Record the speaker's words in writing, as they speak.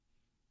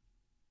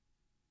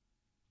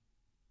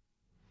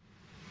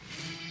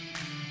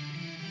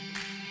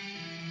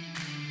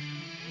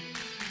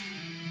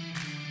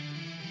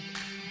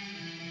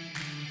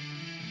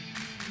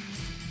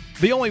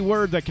The only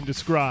word that can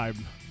describe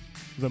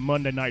the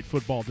Monday Night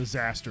Football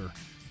disaster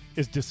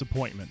is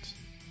disappointment.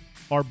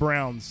 Our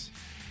Browns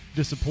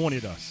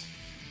disappointed us.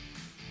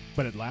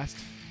 But at last,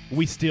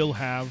 we still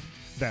have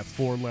that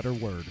 4-letter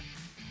word,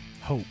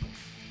 hope.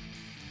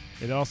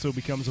 It also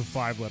becomes a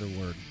 5-letter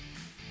word,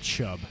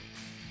 Chubb.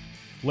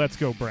 Let's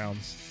go,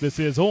 Browns. This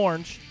is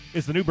Orange.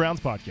 It's the New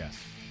Browns Podcast.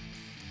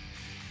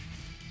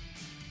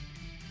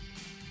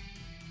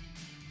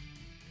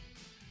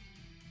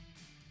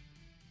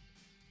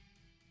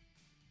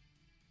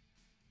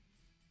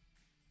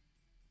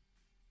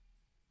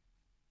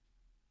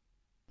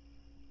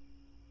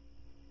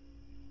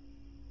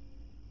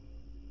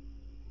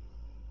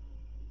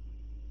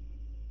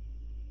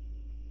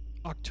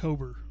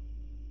 October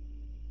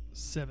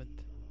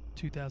 7th,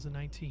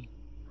 2019.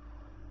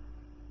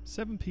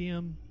 7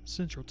 p.m.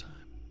 Central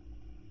Time.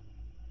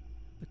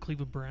 The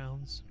Cleveland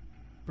Browns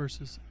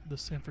versus the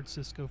San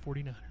Francisco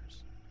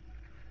 49ers.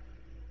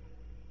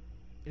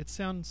 It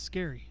sounds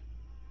scary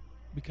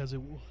because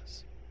it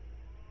was.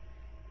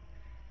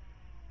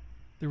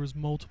 There was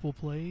multiple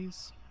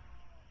plays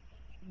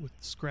with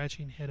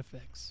scratching head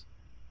effects.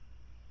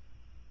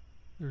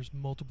 There's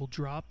multiple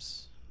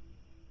drops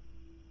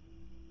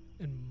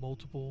and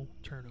multiple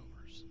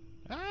turnovers.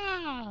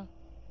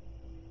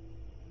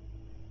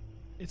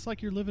 It's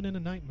like you're living in a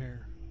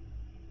nightmare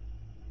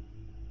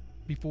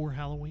before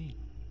Halloween.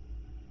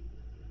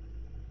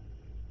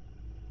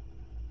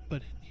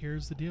 But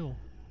here's the deal.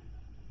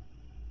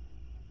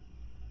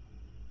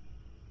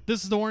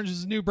 This is the Orange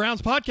is the New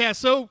Browns podcast,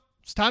 so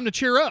it's time to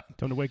cheer up.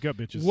 Time to wake up,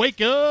 bitches.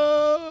 Wake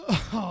up!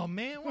 Oh,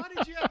 man, why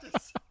did you have to...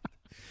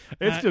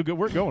 It's still good.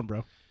 We're going,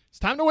 bro. It's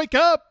time to wake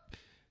up.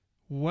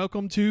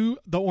 Welcome to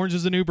the Orange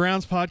is the New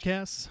Browns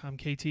podcast. I'm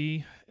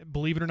KT.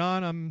 Believe it or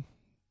not, I'm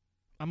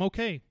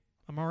okay.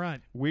 I'm all right.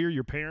 We're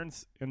your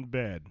parents in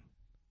bed,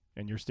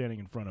 and you're standing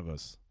in front of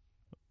us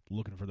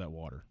looking for that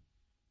water.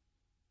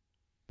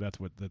 That's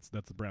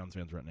the Browns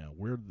fans right now.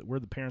 We're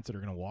the parents that are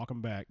going to walk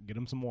them back, get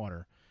them some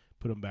water,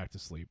 put them back to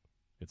sleep.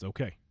 It's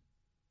okay.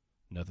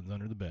 Nothing's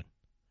under the bed.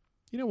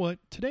 You know what?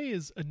 Today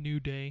is a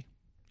new day.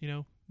 You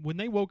know, when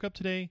they woke up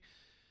today,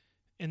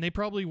 and they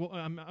probably,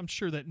 I'm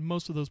sure that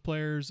most of those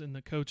players and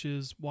the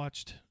coaches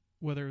watched,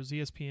 whether it was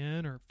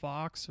ESPN or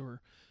Fox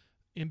or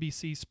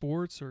NBC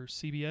Sports or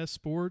CBS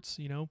Sports,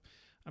 you know,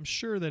 I'm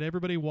sure that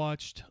everybody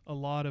watched a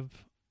lot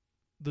of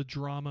the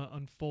drama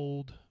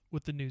unfold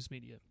with the news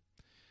media.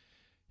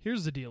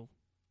 Here's the deal.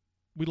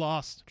 We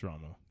lost.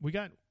 Drama. We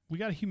got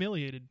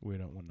humiliated. We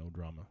don't want no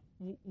drama.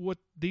 What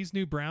these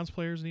new Browns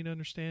players need to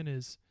understand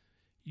is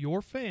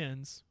your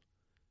fans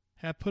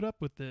have put up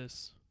with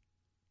this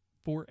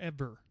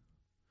forever.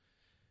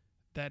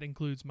 That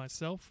includes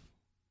myself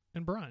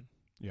and Brian.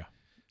 Yeah.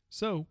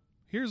 So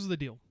here's the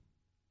deal.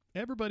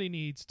 Everybody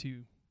needs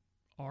to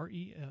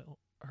RELAX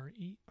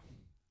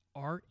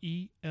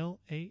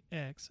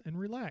and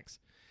relax.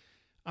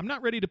 I'm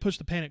not ready to push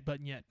the panic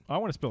button yet. I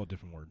want to spell a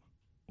different word.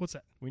 What's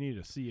that? We need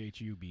a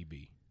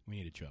CHUBB. We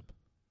need a Chubb.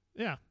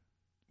 Yeah.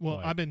 Well,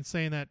 Like, I've been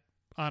saying that,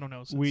 I don't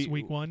know, since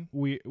week one.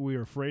 We were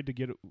afraid to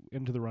get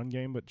into the run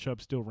game, but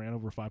Chubb still ran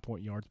over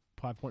 5.4 yards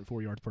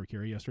per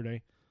carry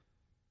yesterday.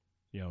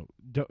 You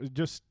know,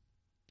 just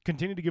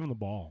continue to give him the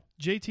ball.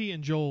 JT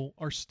and Joel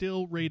are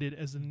still rated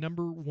as the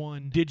number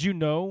one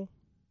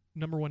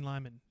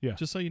lineman. Yeah.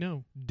 Just so you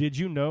know. Did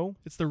you know?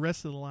 It's the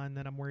rest of the line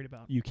that I'm worried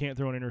about. You can't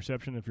throw an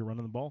interception if you're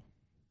running the ball.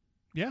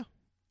 Yeah.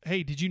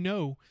 Hey, did you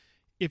know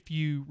if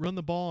you run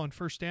the ball on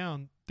first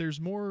down,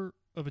 there's more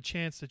of a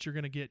chance that you're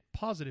going to get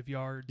positive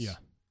yards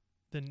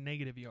than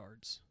negative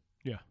yards?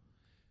 Yeah.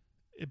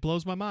 It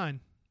blows my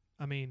mind.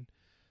 I mean,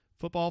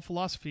 football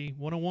philosophy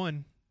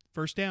 101,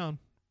 first down,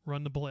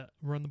 run the ball.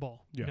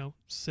 Yeah. You know,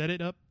 set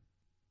it up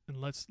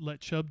and let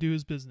Chubb do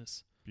his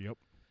business. Yep.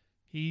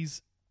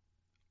 He's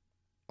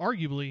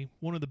arguably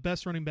one of the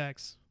best running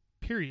backs,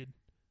 period,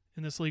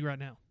 in this league right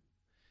now.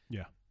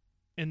 Yeah.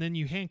 And then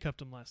you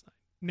handcuffed him last night.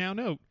 Now,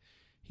 note,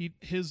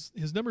 his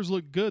numbers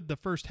look good the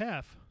first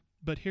half,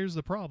 but here's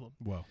the problem.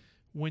 Well,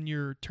 when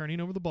you're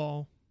turning over the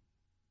ball,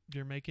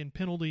 you're making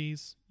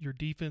penalties, your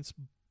defense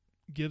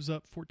gives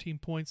up 14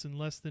 points in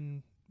less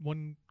than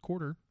one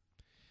quarter,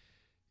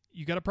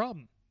 you got a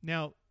problem.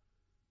 Now,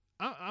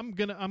 I'm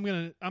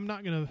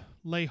not gonna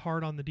lay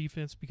hard on the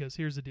defense because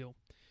here's the deal.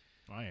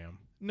 I am.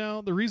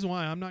 No, the reason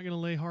why I'm not gonna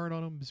lay hard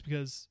on them is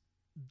because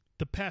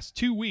the past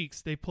 2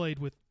 weeks they played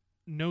with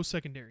no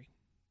secondary,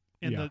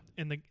 and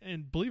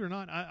and believe it or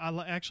not,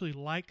 I actually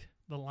like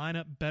the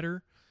lineup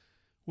better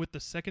with the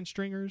second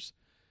stringers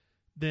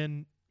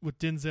than with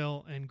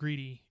Denzel and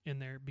Greedy in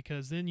there,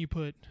 because then you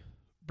put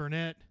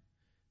Burnett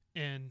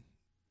and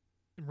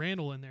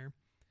Randall in there,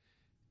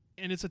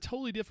 and it's a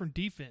totally different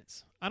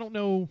defense. I don't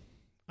know.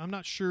 I'm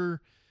not sure.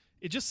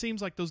 It just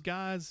seems like those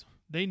guys,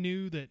 they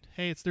knew that,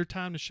 hey, it's their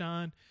time to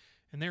shine,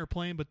 and they were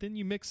playing. But then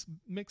you mix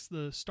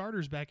the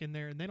starters back in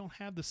there, and they don't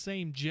have the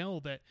same gel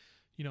that,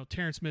 you know,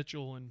 Terrence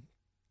Mitchell and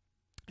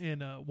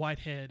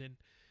Whitehead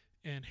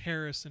and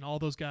Harris and all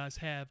those guys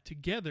have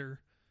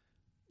together,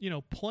 you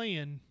know,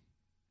 playing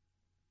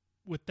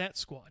with that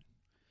squad.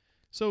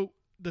 So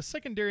the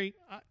secondary,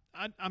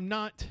 I'm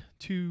not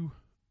too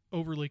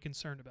overly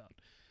concerned about.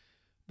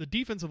 The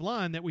defensive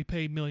line that we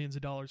pay millions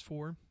of dollars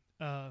for,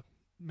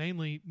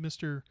 mainly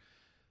Mr.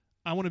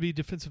 I want to be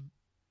defensive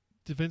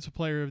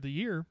player of the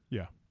year.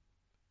 Yeah.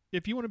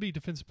 If you want to be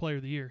defensive player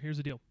of the year, here's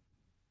the deal.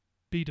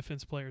 Be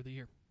defensive player of the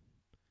year.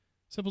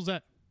 Simple as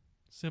that.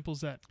 Simple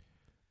as that.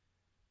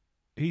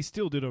 He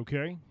still did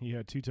okay. He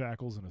had 2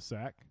 tackles and a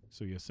sack,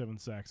 so he has 7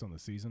 sacks on the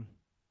season.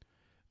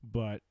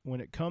 But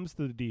when it comes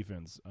to the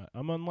defense,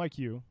 I'm unlike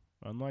you.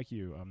 I'm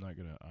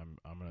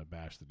gonna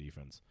bash the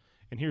defense,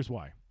 and here's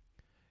why.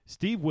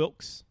 Steve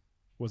Wilkes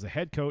was a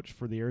head coach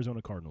for the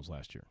Arizona Cardinals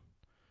last year.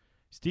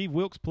 Steve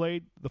Wilkes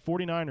played the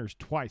 49ers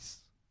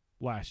twice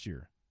last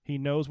year. He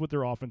knows what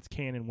their offense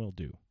can and will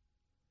do.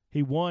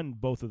 He won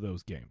both of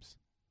those games.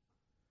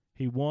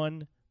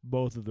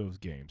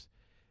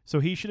 So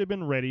he should have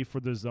been ready for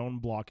the zone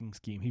blocking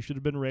scheme. He should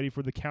have been ready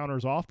for the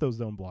counters off those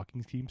zone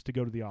blocking schemes to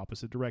go to the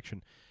opposite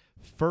direction.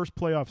 First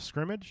playoff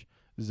scrimmage,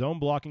 zone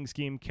blocking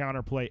scheme,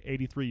 counter play,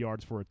 83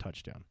 yards for a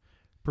touchdown.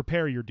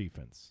 Prepare your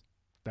defense.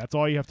 That's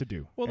all you have to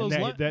do. Well,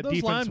 those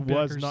defense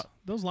was not.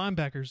 Those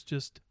linebackers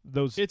just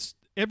Those it's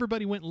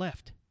everybody went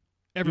left.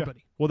 Everybody.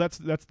 Yeah. Well, that's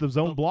the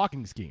zone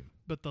blocking scheme.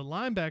 But the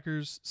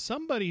linebackers,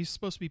 somebody's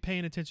supposed to be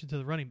paying attention to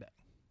the running back.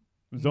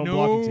 Zone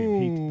blocking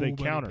team. They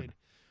countered.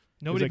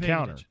 Nobody paid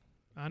counter. attention.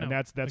 I know. And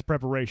that's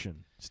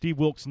preparation. Steve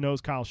Wilkes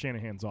knows Kyle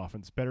Shanahan's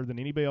offense better than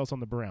anybody else on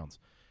the Browns.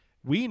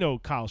 We know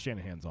Kyle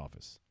Shanahan's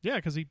office. Yeah,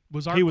 because he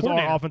was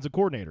our offensive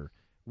coordinator.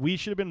 We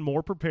should have been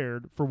more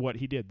prepared for what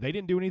he did. They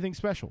didn't do anything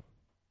special.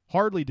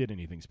 Hardly did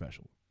anything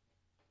special.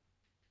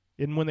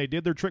 And when they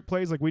did their trick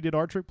plays like we did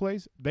our trick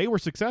plays, they were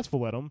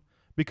successful at them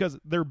because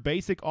their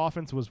basic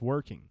offense was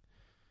working.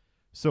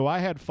 So I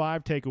had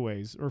 5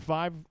 takeaways, or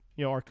 5,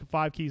 our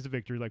 5 keys to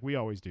victory like we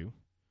always do.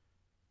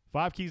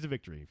 5 keys to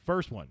victory.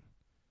 First one,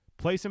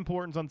 place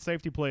importance on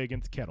safety play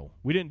against Kettle.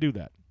 We didn't do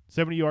that.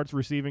 70 yards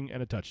receiving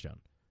and a touchdown.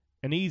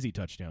 An easy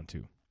touchdown,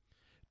 too.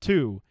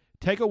 2,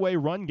 take away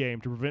run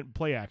game to prevent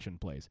play action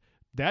plays.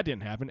 That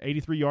didn't happen.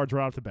 83 yards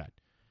right off the bat.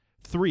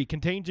 3,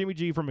 contain Jimmy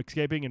G from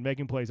escaping and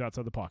making plays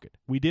outside the pocket.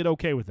 We did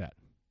okay with that.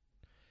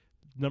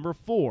 Number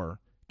 4,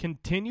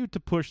 continue to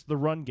push the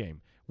run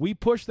game. We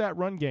pushed that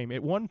run game.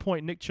 At one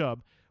point, Nick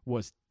Chubb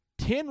was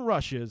 10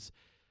 rushes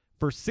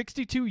for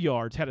 62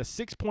 yards, had a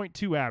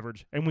 6.2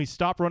 average, and we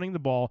stopped running the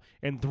ball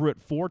and threw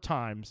it 4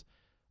 times,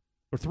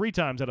 or 3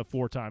 times out of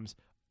 4 times,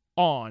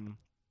 on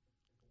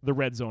the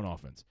red zone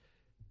offense.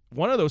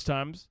 One of those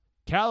times,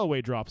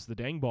 Callaway drops the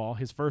dang ball,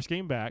 his first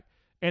game back,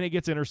 and it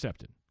gets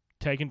intercepted.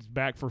 Taken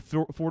back for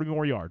 40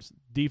 more yards.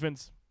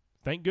 Defense,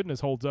 thank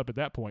goodness, holds up at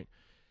that point.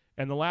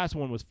 And the last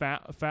one was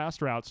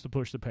fast routes to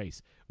push the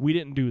pace. We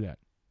didn't do that.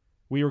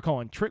 We were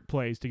calling trick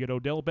plays to get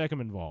Odell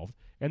Beckham involved,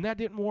 and that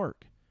didn't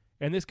work.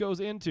 And this goes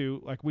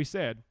into, like we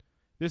said,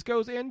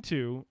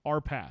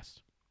 our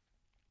past.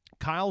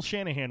 Kyle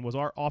Shanahan was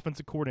our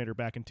offensive coordinator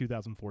back in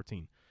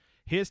 2014.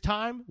 His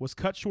time was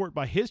cut short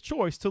by his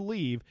choice to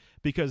leave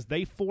because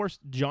they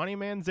forced Johnny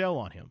Manziel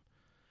on him.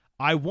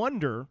 I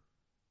wonder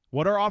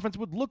what our offense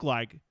would look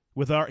like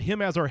with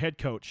him as our head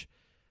coach.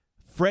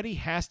 Freddie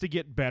has to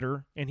get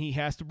better, and he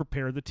has to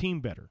prepare the team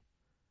better.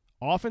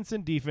 Offense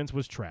and defense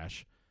was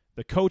trash.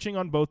 The coaching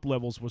on both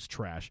levels was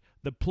trash.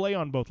 The play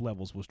on both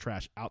levels was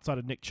trash outside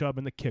of Nick Chubb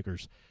and the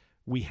kickers.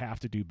 We have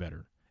to do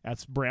better.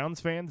 As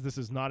Browns fans, this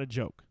is not a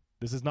joke.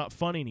 This is not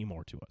fun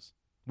anymore to us.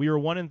 We are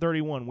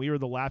 1-31. We are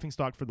the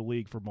laughingstock for the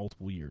league for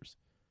multiple years.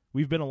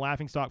 We've been a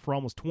laughingstock for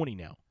almost 20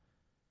 now.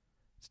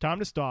 It's time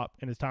to stop,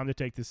 and it's time to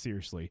take this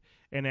seriously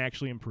and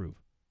actually improve.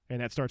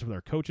 And that starts with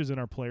our coaches and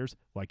our players.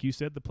 Like you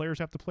said, the players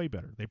have to play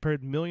better. They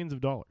paid millions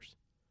of dollars.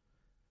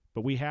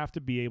 But we have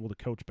to be able to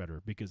coach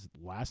better because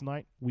last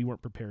night we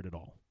weren't prepared at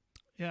all.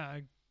 Yeah,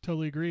 I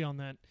totally agree on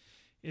that.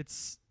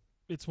 It's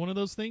one of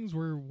those things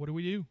where what do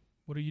we do?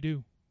 What do you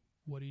do?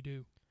 What do you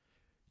do?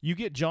 You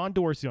get John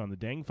Dorsey on the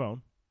dang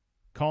phone,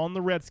 calling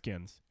the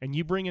Redskins, and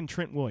you bring in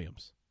Trent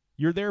Williams.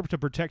 You're there to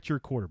protect your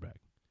quarterback.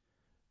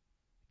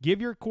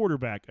 Give your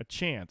quarterback a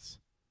chance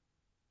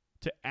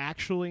to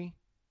actually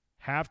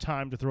have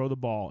time to throw the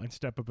ball and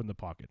step up in the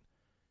pocket.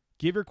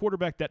 Give your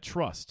quarterback that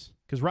trust,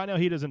 because right now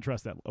he doesn't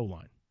trust that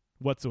O-line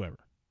whatsoever.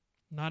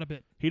 Not a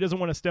bit. He doesn't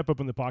want to step up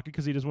in the pocket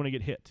because he doesn't want to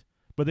get hit.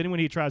 But then when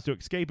he tries to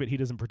escape it, he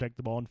doesn't protect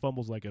the ball and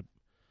fumbles like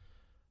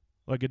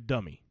a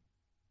dummy.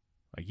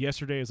 Like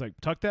yesterday, it's like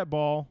tuck that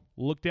ball,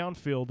 look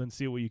downfield, and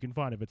see what you can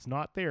find. If it's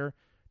not there,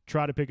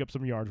 try to pick up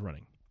some yards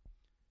running.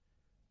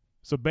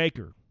 So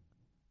Baker,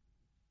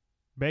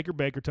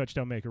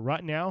 touchdown maker.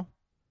 Right now,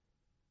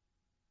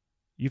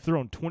 you've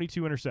thrown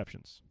 22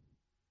 interceptions.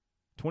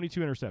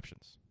 22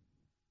 interceptions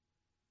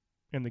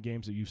in the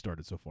games that you've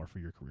started so far for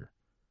your career.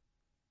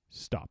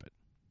 Stop it.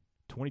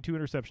 22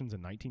 interceptions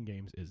in 19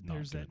 games is not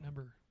There's good. That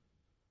number.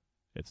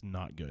 It's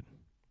not good.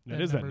 That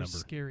is that number's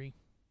number. Scary.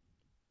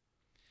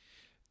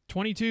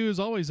 22 is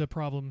always a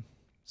problem.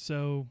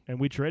 So and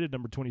we traded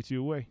number 22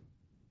 away.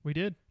 We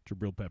did.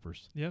 Jabril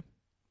Peppers. Yep.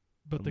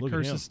 But the look at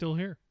curse him. is still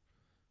here.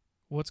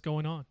 What's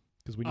going on?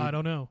 Because I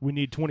don't know. We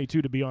need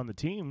 22 to be on the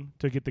team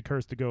to get the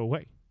curse to go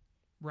away.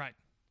 Right.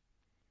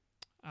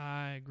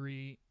 I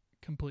agree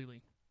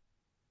completely.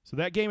 So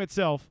that game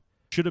itself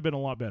should have been a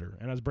lot better.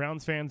 And as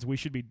Browns fans, we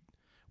should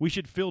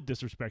feel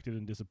disrespected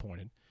and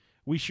disappointed.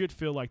 We should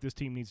feel like this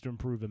team needs to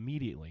improve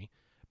immediately.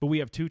 But we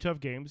have 2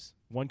 tough games,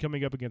 one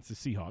coming up against the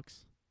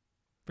Seahawks.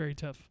 Very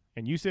tough.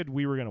 And you said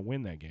we were going to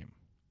win that game.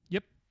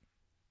 Yep.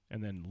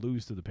 And then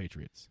lose to the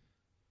Patriots.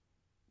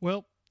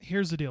 Well,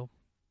 here's the deal.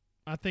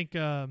 I think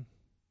I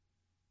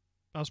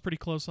was pretty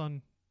close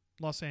on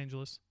Los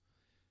Angeles.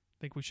 I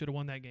think we should have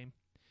won that game.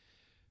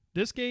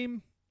 This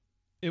game,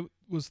 it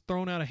was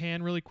thrown out of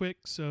hand really quick,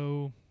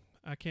 so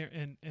I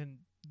can't. And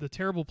the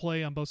terrible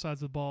play on both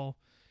sides of the ball.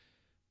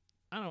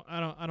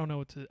 I don't know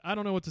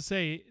what to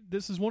say.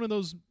 This is one of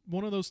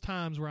those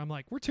times where I'm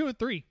like, we're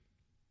 2-3.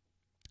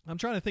 I'm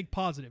trying to think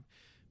positive,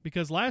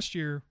 because last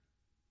year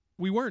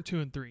we weren't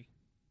 2-3.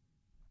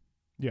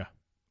 Yeah.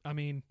 I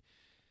mean,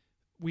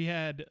 we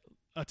had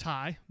a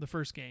tie the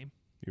first game.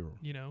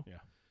 Yeah.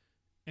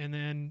 And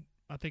then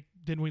I think,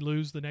 didn't we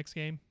lose the next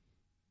game?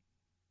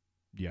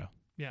 Yeah.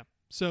 Yeah.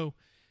 So.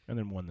 And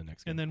then won the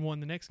next game.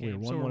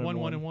 So we're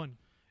 1-1-1. And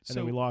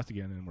then we lost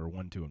again, and we're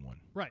 1-2-1.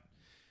 Right.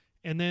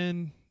 And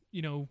then,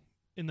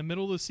 in the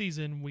middle of the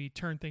season, we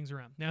turned things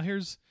around. Now,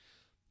 here's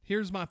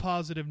my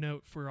positive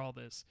note for all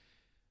this.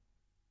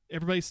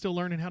 Everybody's still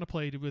learning how to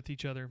play with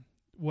each other.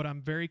 What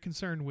I'm very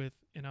concerned with,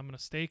 and I'm going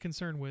to stay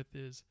concerned with,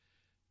 is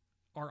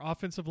our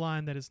offensive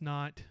line that is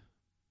not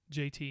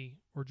JT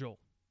or Joel.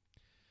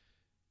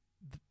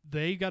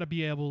 They got to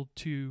be able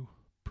to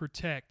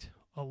protect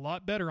a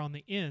lot better on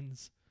the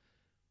ends,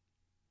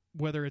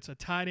 whether it's a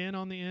tight end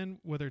on the end,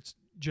 whether it's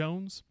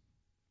Jones,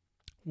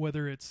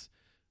 whether it's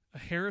a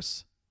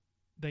Harris.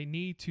 They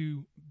need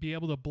to be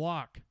able to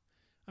block.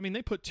 I mean,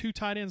 they put 2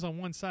 tight ends on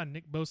one side, and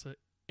Nick Bosa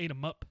ate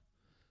them up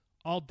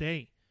all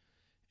day.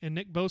 And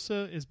Nick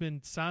Bosa has been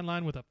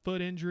sidelined with a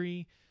foot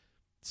injury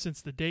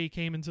since the day he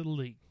came into the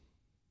league.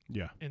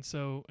 Yeah. And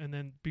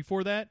then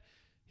before that,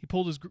 he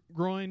pulled his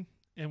groin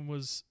and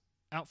was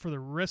out for the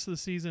rest of the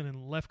season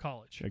and left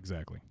college.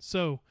 Exactly.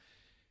 So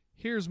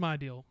here's my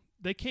deal.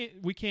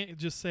 We can't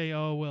just say,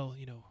 oh, well,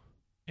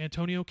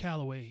 Antonio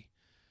Callaway,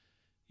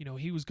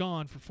 he was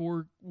gone for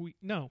 4 weeks.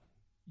 No,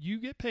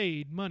 you get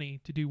paid money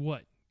to do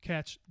what?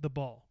 Catch the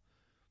ball.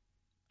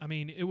 I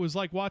mean, it was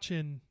like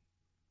watching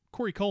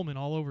Corey Coleman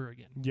all over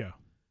again. Yeah.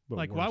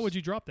 Like, why would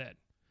you drop that?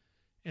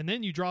 And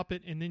then you drop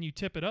it, and then you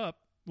tip it up,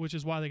 which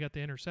is why they got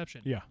the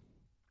interception. Yeah.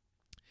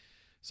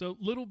 So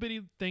little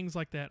bitty things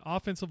like that.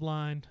 Offensive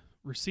line,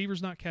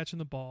 receivers not catching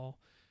the ball,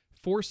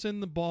 forcing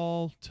the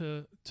ball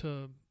to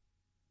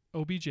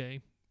OBJ.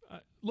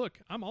 Look,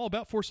 I'm all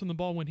about forcing the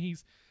ball when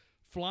he's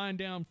flying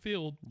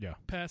downfield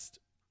past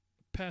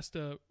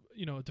a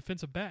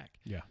defensive back.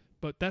 Yeah.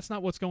 But that's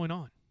not what's going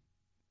on.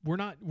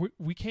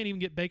 We can't even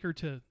get Baker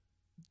to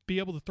be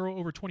able to throw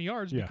over 20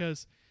 yards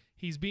because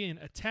he's being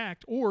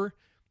attacked, or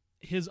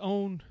his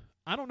own.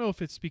 I don't know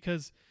if it's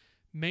because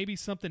maybe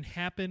something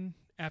happened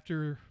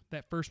after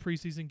that first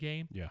preseason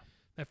game. Yeah.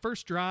 That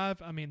first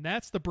drive, I mean,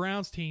 that's the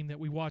Browns team that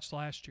we watched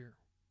last year.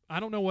 I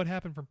don't know what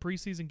happened from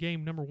preseason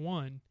game number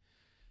 1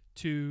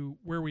 to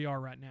where we are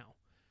right now.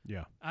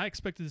 Yeah. I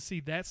expected to see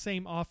that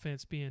same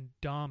offense being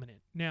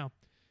dominant. Now,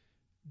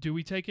 do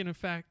we take into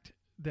fact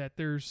that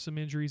there's some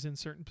injuries in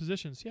certain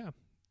positions? Yeah.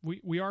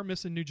 We are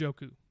missing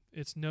Njoku.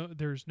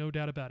 There's no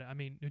doubt about it. I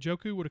mean,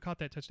 Njoku would have caught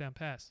that touchdown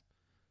pass.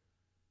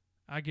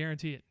 I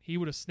guarantee it. He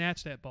would have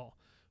snatched that ball.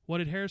 What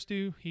did Harris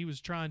do? He was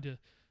trying to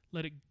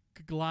let it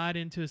glide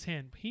into his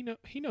hand.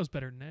 He knows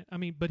better than that. I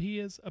mean, but he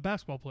is a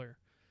basketball player.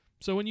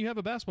 So when you have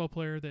a basketball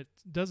player that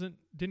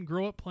didn't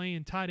grow up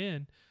playing tight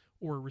end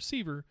or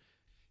receiver,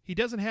 he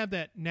doesn't have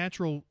that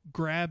natural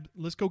grab,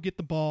 let's go get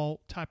the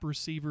ball type of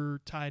receiver,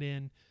 tight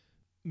end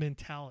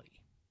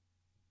mentality.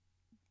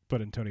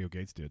 But Antonio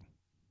Gates did.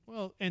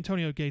 Well,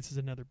 Antonio Gates is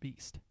another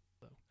beast.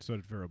 So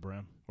did Pharaoh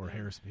Brown or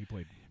Harris. He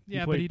played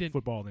but he didn't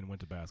football, then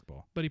went to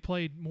basketball. But he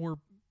played more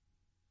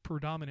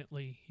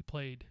predominantly. He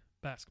played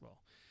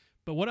basketball.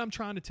 But what I'm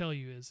trying to tell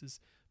you is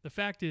the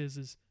fact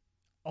is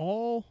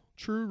all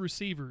true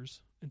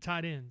receivers and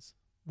tight ends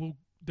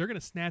they're going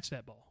to snatch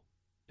that ball.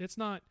 It's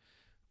not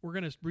we're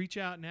going to reach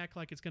out and act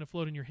like it's going to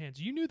float in your hands.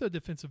 You knew the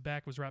defensive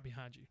back was right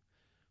behind you.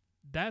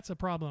 That's a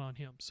problem on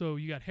him. So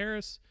you got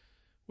Harris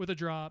with a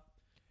drop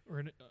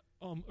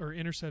or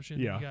interception.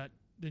 Yeah.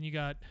 Then you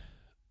got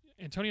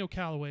Antonio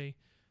Callaway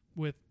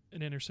with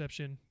an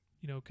interception,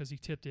 because he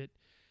tipped it,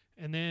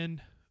 and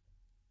then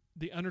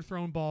the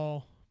underthrown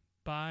ball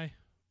by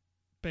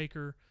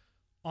Baker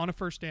on a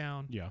first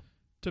down. Yeah.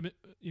 To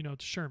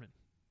Sherman.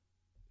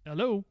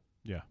 Hello.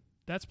 Yeah.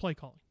 That's play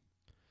calling.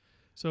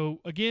 So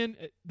again,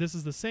 this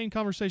is the same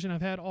conversation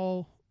I've had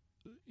all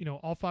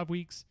 5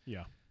 weeks.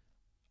 Yeah.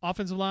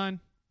 Offensive line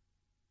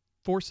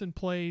forcing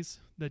plays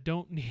that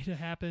don't need to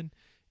happen,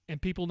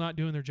 and people not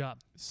doing their job.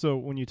 So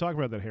when you talk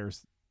about that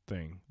Harris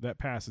thing, that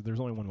pass, there's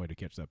only one way to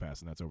catch that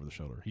pass, and that's over the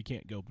shoulder. He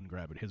can't go up and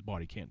grab it. His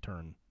body can't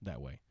turn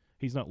that way.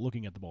 He's not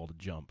looking at the ball to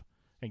jump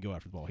and go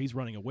after the ball. He's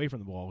running away from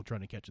the ball,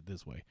 trying to catch it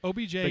this way.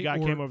 OBJ the guy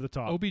came over the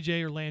top. OBJ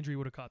or Landry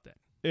would have caught that.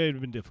 It would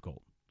have been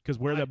difficult. because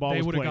where that ball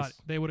was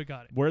placed, they would have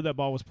got it. Where that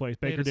ball was placed,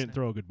 Baker didn't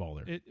throw a good ball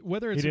there.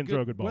 Whether it's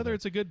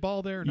a good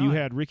ball there or not. You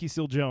had Ricky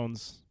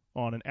Seals-Jones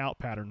on an out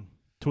pattern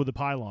to the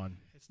pylon.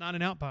 It's not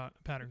an out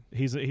pattern.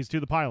 He's to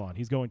the pylon.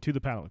 He's going to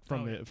the pylon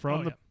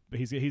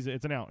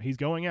it's an out. He's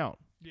going out.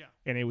 Yeah.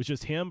 And it was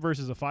just him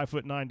versus a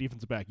 5'9"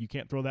 defensive back. You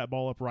can't throw that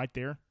ball up right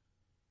there.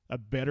 A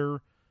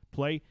better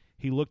play.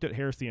 He looked at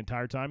Harris the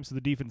entire time, so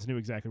the defense knew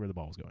exactly where the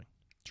ball was going.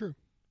 True.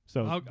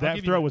 So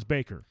that throw was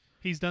Baker.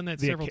 He's done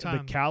that several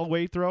times. The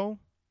Callaway throw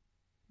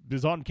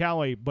is on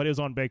Callaway, but is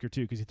on Baker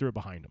too because he threw it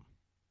behind him.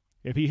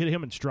 If he hit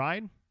him in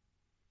stride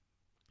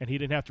and he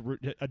didn't have to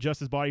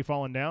adjust his body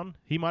falling down,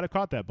 he might have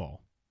caught that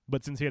ball.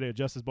 But since he had to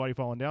adjust his body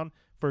falling down,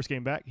 first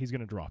game back, he's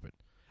going to drop it.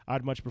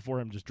 I'd much prefer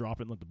him just drop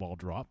it and let the ball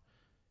drop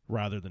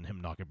rather than him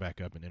knock it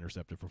back up and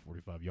intercept it for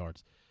 45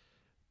 yards.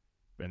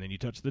 And then you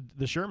touch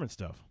the Sherman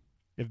stuff.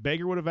 If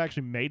Baker would have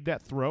actually made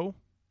that throw,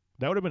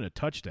 that would have been a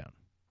touchdown.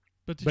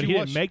 But he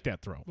didn't make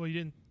that throw. Well, he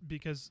didn't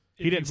because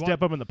he didn't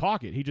step up in the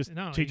pocket. He just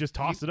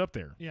tossed it up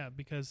there. Yeah,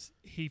 because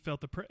he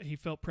felt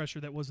pressure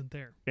that wasn't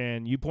there.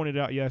 And you pointed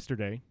out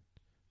yesterday,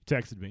 you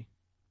texted me,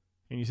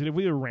 and you said if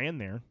we had ran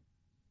there,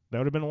 that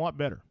would have been a lot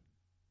better.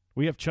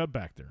 We have Chubb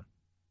back there,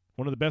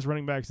 one of the best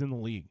running backs in the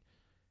league,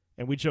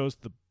 and we chose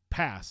to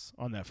pass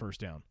on that first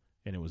down,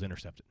 and it was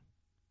intercepted.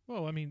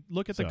 Well, I mean,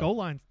 look at the goal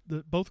line.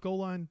 Both goal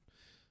line,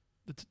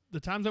 the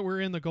times that we're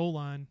in the goal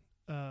line,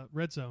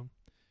 red zone.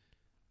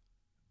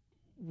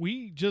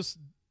 We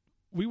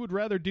would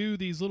rather do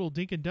these little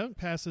dink and dunk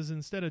passes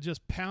instead of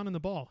just pounding the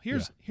ball.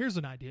 Here's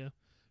an idea,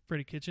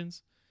 Freddie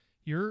Kitchens.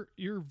 You're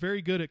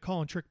very good at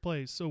calling trick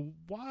plays. So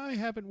why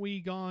haven't we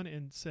gone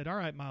and said, all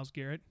right, Myles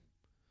Garrett,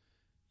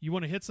 you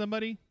want to hit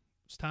somebody?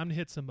 It's time to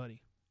hit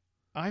somebody.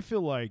 I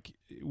feel like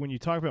when you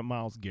talk about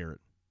Myles Garrett,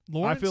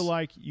 Lawrence, I feel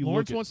like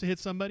Lawrence wants to hit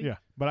somebody. Yeah,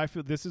 but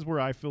this is where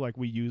I feel like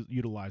we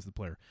utilize the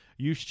player.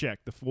 Juszczyk,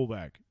 the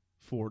fullback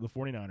for the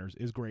 49ers,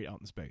 is great out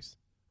in space,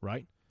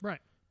 right? Right.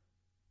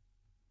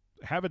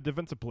 Have a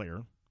defensive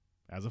player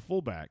as a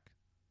fullback,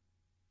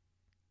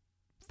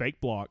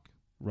 fake block,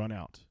 run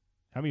out.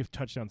 How many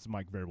touchdowns did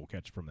Mike Variable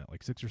catch from that?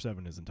 Like 6 or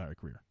 7 his entire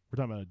career. We're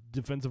talking about a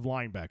defensive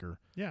linebacker,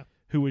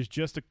 who was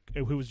just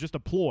a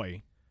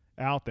ploy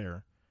out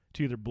there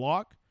to either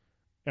block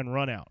and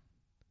run out.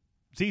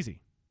 It's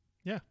easy.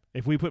 Yeah.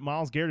 If we put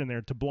Myles Garrett in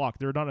there to block,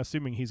 they're not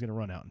assuming he's going to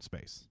run out in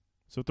space.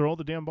 So throw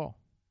the damn ball.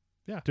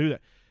 Yeah. Do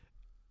that.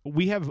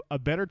 We have a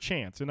better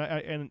chance, and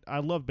I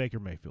love Baker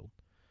Mayfield,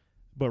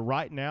 but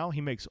right now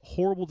he makes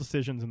horrible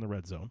decisions in the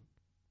red zone.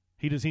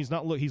 He's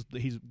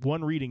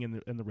one reading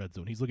in the red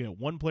zone. He's looking at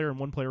one player and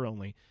one player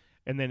only,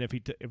 and then if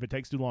it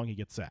takes too long, he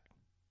gets sacked.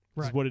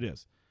 Right. This is what it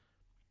is.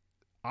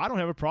 I don't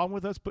have a problem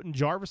with us putting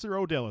Jarvis or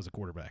Odell as a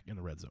quarterback in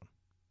the red zone.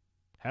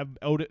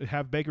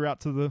 Have Baker out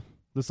to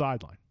the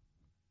sideline,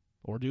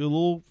 or do a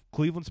little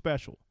Cleveland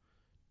special.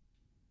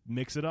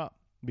 Mix it up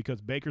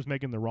because Baker's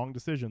making the wrong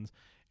decisions,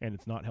 and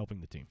it's not helping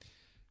the team.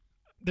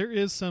 There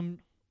is some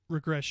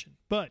regression,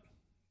 but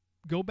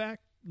go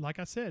back. Like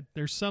I said,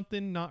 there's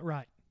something not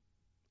right.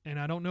 And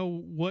I don't know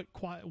what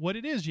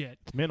it is yet.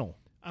 It's mental.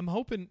 I'm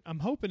hoping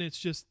it's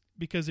just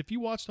because if you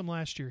watched him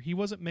last year, he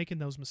wasn't making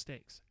those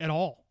mistakes at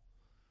all.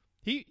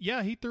 He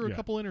threw a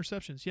couple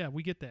interceptions. Yeah,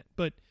 we get that.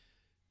 But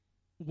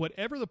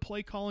whatever the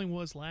play calling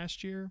was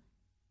last year,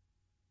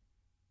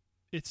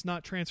 it's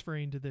not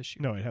transferring to this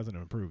year. No, it hasn't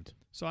improved.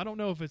 So I don't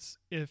know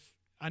if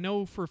I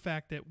know for a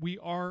fact that we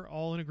are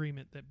all in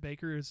agreement that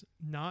Baker is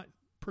not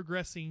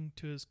progressing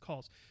to his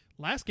calls.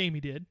 Last game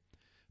he did,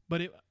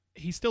 but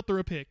he still threw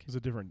a pick. It's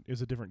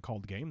a different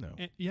called game though.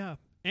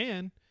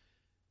 And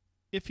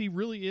if he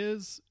really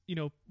is,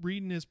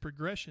 reading his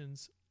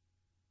progressions,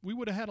 we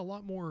would have had a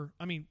lot more.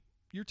 I mean,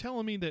 you're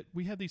telling me that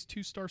we have these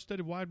 2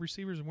 star-studded wide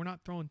receivers and we're not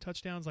throwing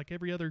touchdowns like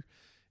every other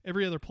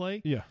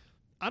play? Yeah.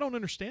 I don't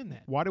understand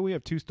that. Why do we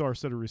have 2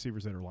 star-studded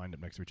receivers that are lined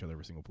up next to each other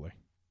every single play?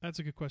 That's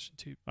a good question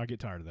too. I get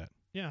tired of that.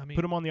 Yeah, I mean,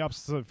 put them on the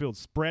opposite side of the field.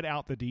 Spread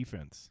out the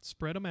defense.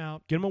 Spread them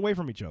out. Get them away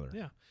from each other.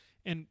 Yeah,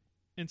 and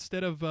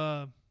instead of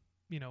on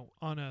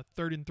a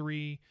 3rd and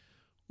 3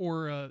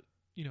 or a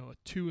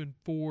 2 and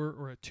 4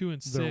 or a 2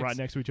 and 6, they're right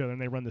next to each other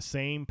and they run the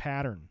same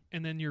pattern.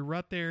 And then you're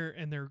right there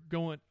and they're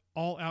going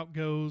all out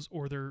goes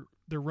or they're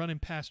running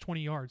past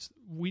 20 yards.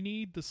 We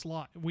need the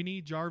slot. We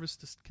need Jarvis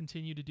to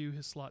continue to do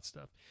his slot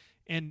stuff.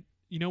 And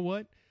you know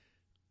what?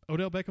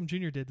 Odell Beckham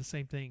Jr. did the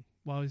same thing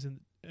while he's in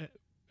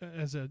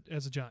as a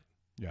Giant.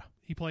 Yeah,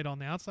 he played on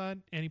the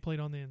outside and he played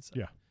on the inside.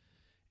 Yeah,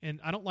 and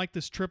I don't like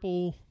this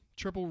triple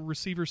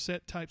receiver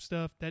set type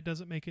stuff. That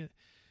doesn't make it.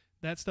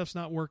 That stuff's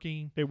not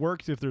working. It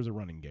works if there's a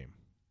running game.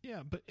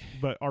 Yeah,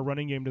 but our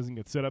running game doesn't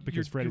get set up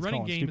because Freddie's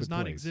calling stupid plays. Your running game does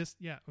not exist.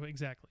 Yeah,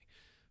 exactly.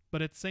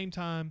 But at the same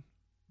time,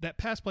 that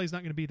pass play is not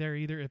going to be there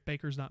either if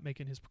Baker's not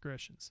making his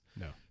progressions.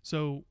 No.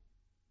 So,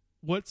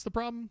 what's the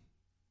problem?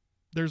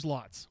 There's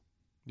lots.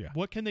 Yeah.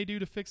 What can they do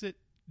to fix it?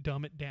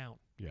 Dumb it down.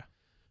 Yeah.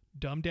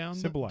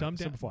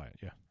 Simplify it.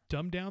 Yeah.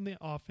 Dumb down the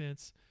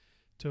offense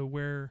to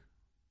where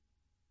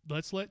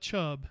let's let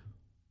Chubb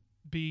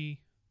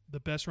be the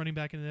best running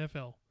back in the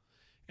NFL.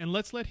 and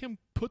let's let him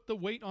put the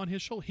weight on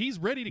his shoulder. He's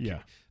ready to Yeah.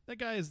 kill. That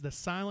guy is the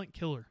silent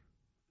killer.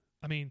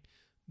 I mean,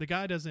 the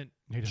guy doesn't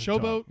He doesn't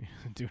showboat. talk. He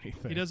doesn't do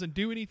anything. He doesn't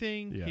do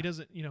anything. Yeah. He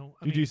doesn't,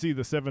 Did you see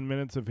the 7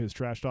 minutes of his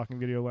trash talking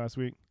video last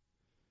week?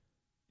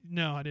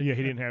 No, I didn't. Yeah,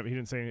 he didn't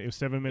say anything. It was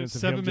 7 minutes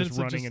of 7 him minutes just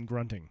of running just- and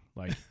grunting.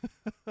 Like,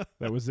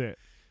 that was it.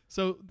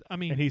 So, I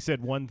mean, And he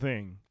said one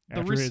thing.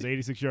 After his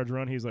 86 yards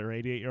run, he's like, or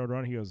 88-yard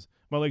run, he goes,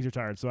 my legs are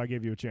tired, so I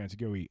gave you a chance to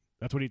go eat.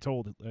 That's what he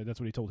told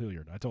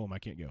Hilliard. I told him I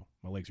can't go.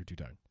 My legs are too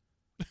tired.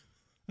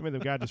 I mean, the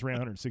guy just ran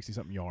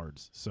 160-something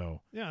yards.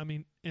 So yeah, I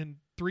mean, and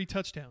 3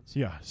 touchdowns.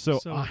 yeah. So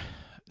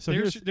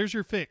there's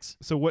your fix.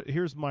 So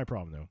here's my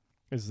problem though,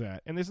 is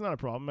that, and this is not a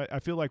problem. I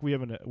feel like we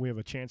have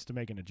a chance to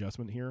make an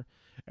adjustment here,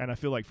 and I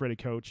feel like Freddie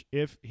Coach,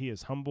 if he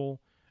is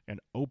humble and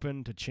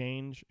open to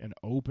change and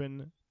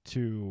open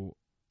to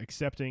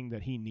accepting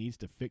that he needs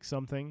to fix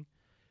something,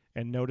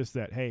 and notice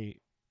that, hey,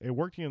 it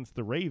worked against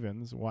the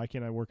Ravens, why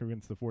can't I work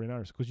against the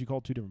 49ers? Because you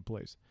called 2 different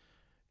plays,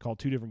 called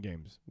 2 different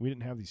games. We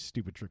didn't have these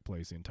stupid trick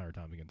plays the entire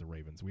time against the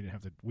Ravens. We didn't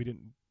have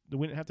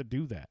to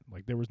do that.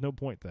 Like, there was no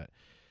point to that.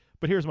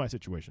 But here's my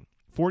situation.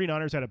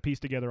 49ers had a piece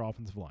together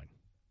offensive line.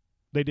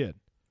 They did.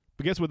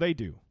 But guess what they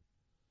do?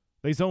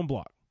 They zone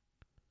block.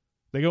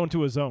 They go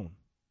into a zone.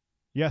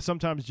 Yeah,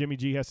 sometimes Jimmy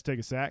G has to take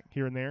a sack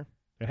here and there.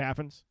 It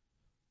happens.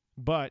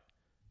 But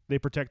they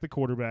protect the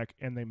quarterback,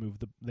 and they move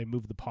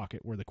the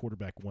pocket where the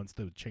quarterback wants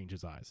to change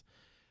his eyes.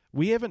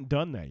 We haven't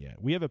done that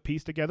yet. We have a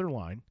piece together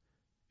line,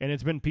 and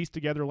it's been pieced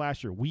together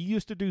last year. We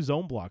used to do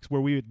zone blocks where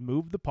we would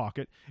move the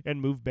pocket and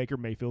move Baker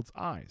Mayfield's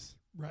eyes.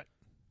 Right.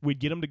 We'd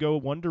get him to go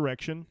one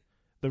direction.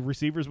 The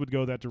receivers would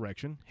go that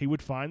direction. He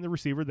would find the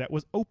receiver that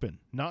was open,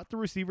 not the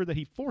receiver that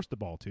he forced the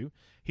ball to.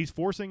 He's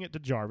forcing it to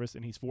Jarvis,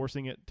 and he's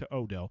forcing it to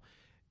Odell,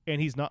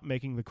 and he's not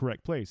making the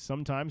correct plays.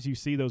 Sometimes you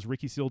see those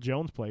Ricky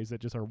Seals-Jones plays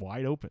that just are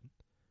wide open.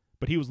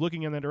 But he was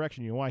looking in that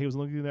direction. You know why he was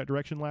looking in that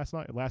direction last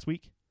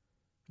week?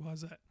 Why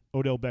is that?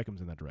 Odell Beckham's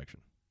in that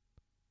direction.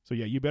 So,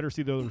 yeah, you better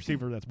see the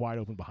receiver that's wide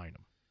open behind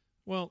him.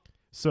 Well,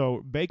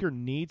 so Baker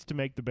needs to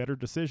make the better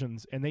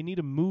decisions, and they need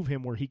to move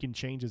him where he can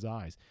change his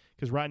eyes.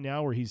 Because right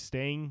now where he's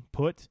staying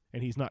put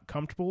and he's not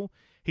comfortable,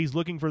 he's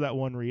looking for that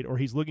one read or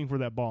he's looking for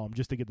that bomb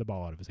just to get the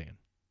ball out of his hand.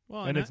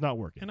 Well, and it's not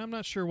working. And I'm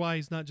not sure why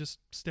he's not just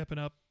stepping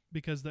up,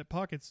 because that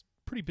pocket's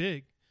pretty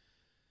big.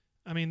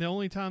 I mean, the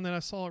only time that I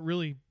saw it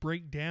really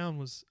break down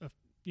was a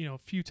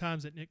few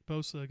times that Nick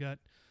Bosa got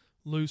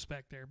loose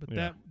back there, but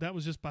that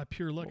was just by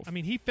pure luck. I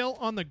mean, he fell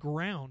on the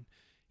ground.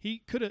 He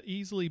could have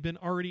easily been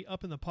already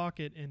up in the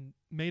pocket and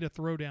made a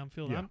throw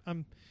downfield. Yeah.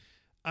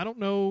 I don't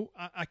know.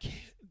 I can't.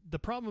 The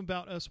problem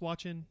about us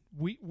watching,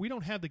 we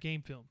don't have the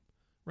game film,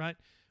 right?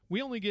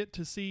 We only get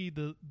to see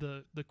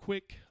the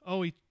quick,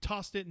 he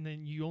tossed it, and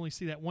then you only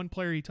see that one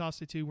player he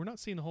tossed it to. We're not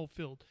seeing the whole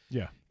field.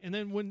 Yeah. And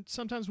then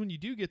sometimes when you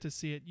do get to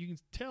see it, you can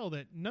tell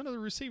that none of the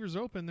receivers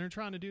are open. They're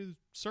trying to do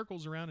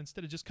circles around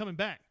instead of just coming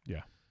back.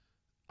 Yeah.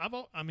 I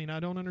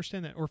don't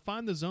understand that. Or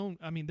find the zone.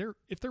 I mean,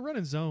 if they're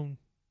running zone,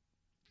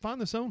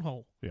 find the zone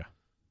hole. Yeah.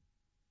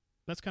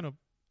 That's kind of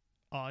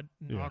odd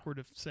and awkward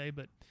to say,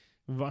 but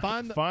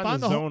find the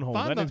zone hole.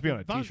 That needs to be on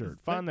a T-shirt.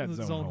 Find that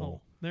zone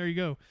hole. There you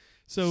go.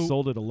 So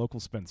sold at a local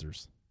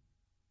Spencer's.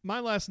 My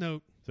last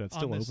note. Is that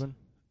still open?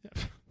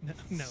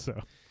 No. So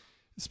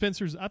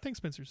Spencer's. I think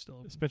Spencer's still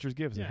open. Spencer's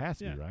gives. It has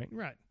to be, right?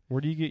 Right.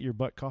 Where do you get your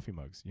butt coffee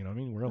mugs? You know what I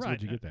mean? Where else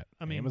would you get that?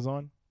 I mean,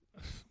 Amazon.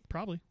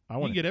 Probably. You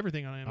can get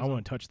everything on Amazon. I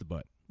want to touch the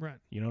butt. Right.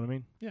 You know what I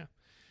mean? Yeah.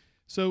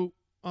 So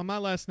on my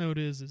last note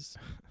is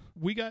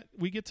we get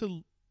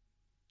to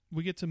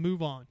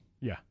move on.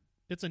 Yeah.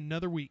 It's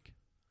another week.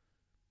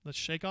 Let's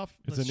shake off.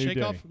 It's let's a new shake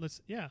day.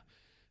 off.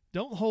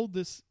 Don't hold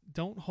this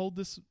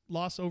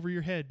loss over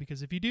your head,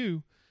 because if you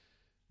do,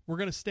 we're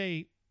going to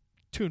stay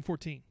 2-14.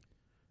 It's going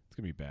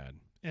to be bad.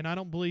 And I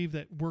don't believe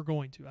that we're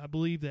going to. I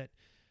believe that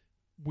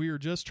we're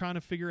just trying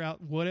to figure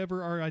out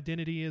whatever our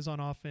identity is on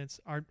offense.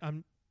 I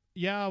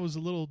was a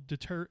little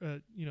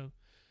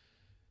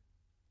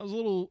I was a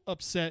little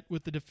upset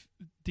with the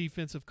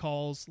defensive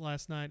calls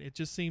last night. It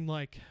just seemed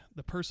like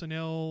the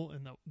personnel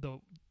and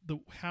the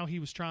how he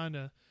was trying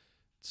to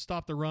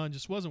stop the run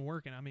just wasn't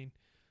working. I mean,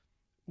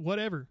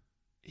 whatever.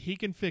 He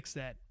can fix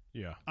that.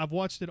 Yeah. I've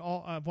watched it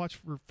all. I've watched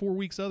for 4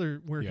 weeks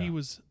where he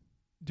was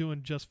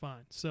doing just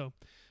fine. So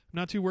I'm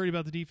not too worried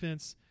about the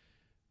defense.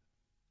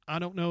 I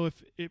don't know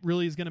if it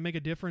really is going to make a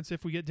difference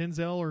if we get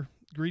Denzel or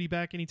Greedy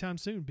back anytime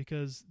soon,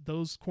 because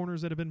those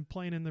corners that have been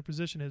playing in their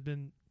position have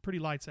been pretty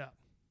lights out.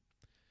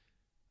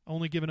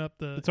 Only giving up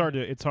the. It's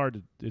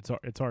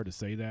hard to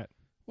say that.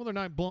 Well, they're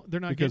not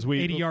because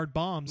getting 80-yard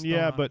bombs.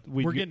 Yeah, but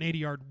we're getting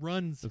 80-yard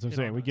runs. That's what I'm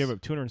saying. We gave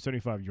up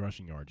 275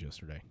 rushing yards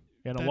yesterday,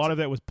 and a lot of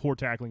that was poor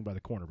tackling by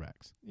the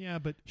cornerbacks. Yeah,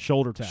 but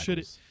shoulder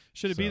tackles.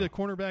 Should it be the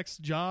cornerback's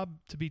job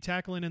to be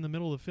tackling in the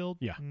middle of the field?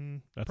 Yeah,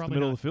 that's the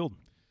middle of the field.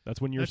 That's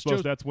when you're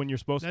supposed. That's when you're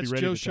supposed to be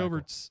ready. That's to tackle. Joe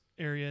Schobert's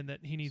area that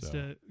he needs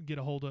to get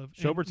a hold of.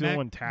 Schobert's the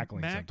one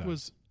tackling. Mac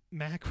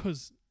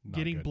was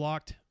getting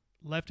blocked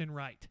left and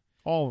right.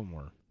 All of them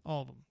were.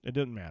 All of them. It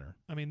didn't matter.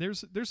 I mean,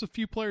 there's a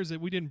few players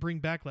that we didn't bring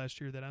back last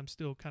year that I'm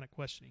still kind of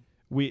questioning.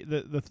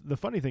 The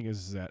funny thing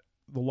is that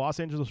the Los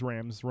Angeles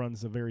Rams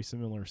runs a very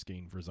similar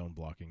scheme for zone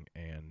blocking,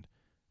 and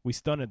we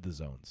stunted the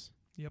zones.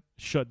 Yep.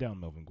 Shut down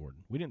Melvin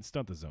Gordon. We didn't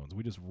stunt the zones.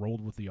 We just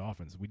rolled with the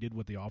offense. We did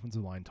what the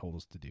offensive line told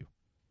us to do.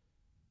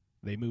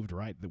 They moved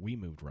right, that we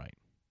moved right.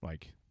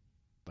 Like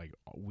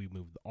we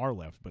moved our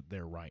left, but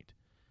they're right.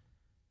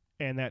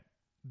 And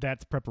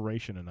that's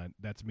preparation, and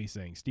that's me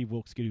saying, Steve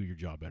Wilkes, do your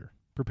job better.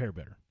 Prepare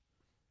better.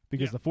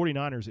 Because the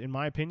 49ers, in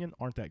my opinion,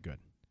 aren't that good.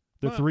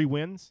 The 3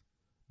 wins,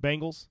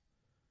 Bengals,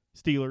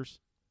 Steelers,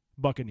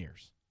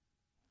 Buccaneers.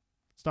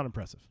 It's not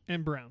impressive.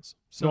 And Browns.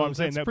 So no, I'm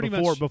saying that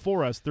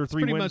before us, their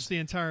 3 wins. Pretty much the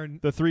entire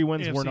the 3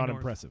 wins AFC were not North.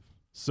 impressive.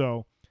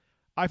 So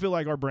I feel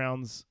like our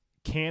Browns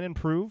can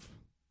improve,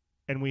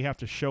 and we have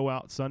to show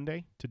out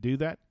Sunday to do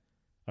that.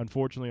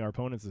 Unfortunately, our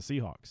opponent's the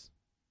Seahawks.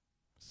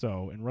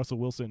 So, and Russell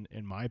Wilson,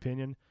 in my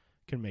opinion,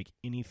 can make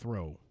any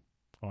throw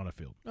on a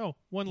field. Oh,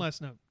 one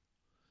last note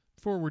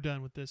before we're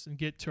done with this and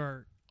get to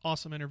our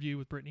awesome interview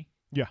with Brittany.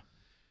 Yeah.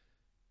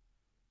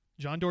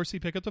 John Dorsey,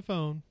 pick up the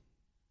phone,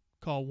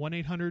 call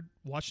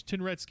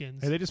 1-800-Washington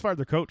Redskins. Hey, they just fired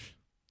their coach.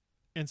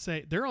 And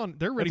say they're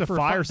ready it's for a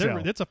fire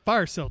sale. It's a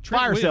fire sale.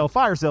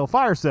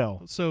 Fire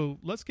sale. So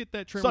let's get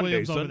that Trent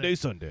Williams over there.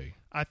 Sunday.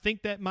 I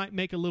think that might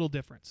make a little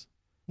difference.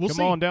 We'll Come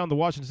see. on down to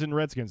Washington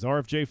Redskins,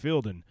 RFJ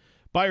Field, and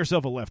buy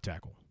yourself a left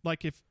tackle.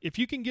 Like if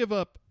you can give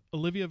up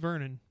Olivia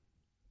Vernon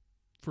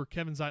for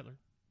Kevin Zeitler,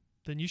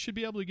 then you should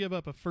be able to give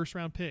up a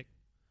first-round pick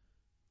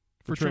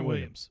for Trent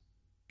Williams.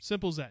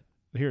 Simple as that.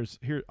 Here.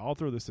 I'll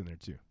throw this in there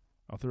too.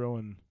 I'll throw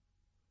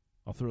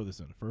this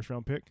in.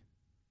 First-round pick.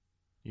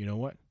 You know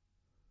what?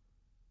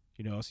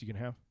 You know who else you can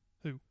have?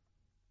 Who?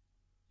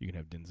 You can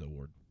have Denzel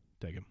Ward.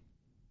 Take him.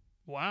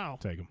 Wow.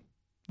 Take him.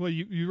 Well,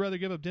 you'd rather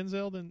give up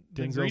Denzel than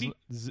Greedy?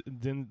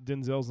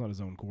 Denzel's not his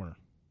own corner,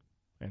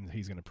 and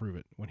he's going to prove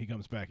it. When he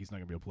comes back, he's not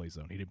going to be able to play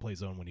zone. He didn't play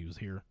zone when he was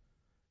here.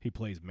 He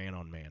plays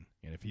man-on-man,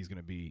 and if he's going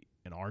to be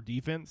in our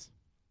defense,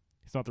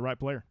 he's not the right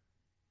player.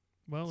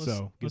 Well,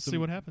 let's see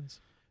what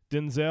happens.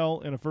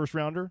 Denzel in a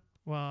first-rounder?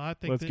 Well, I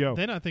think let's go.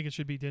 Then I think it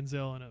should be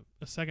Denzel in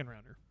a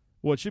second-rounder.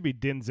 Well, it should be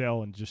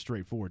Denzel and just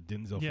straightforward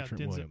Denzel for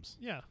Trent Williams.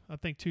 Yeah, I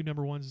think 2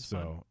 number ones is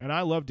fine. And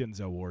I love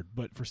Denzel Ward,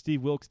 but for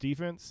Steve Wilkes'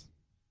 defense,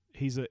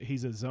 he's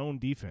a zone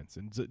defense,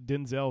 and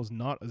Denzel is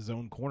not a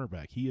zone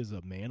cornerback. He is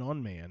a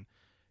man-on-man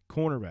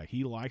cornerback.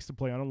 He likes to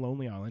play on a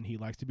lonely island. He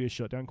likes to be a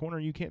shutdown corner.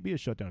 You can't be a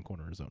shutdown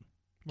corner in a zone.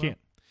 Can't.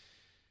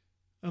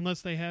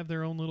 Unless they have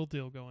their own little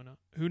deal going on.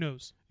 Who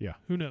knows? Yeah.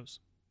 Who knows?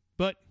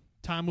 But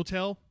time will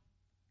tell.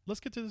 Let's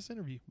get to this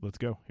interview. Let's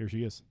go. Here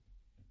she is.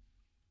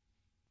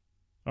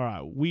 All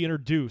right, we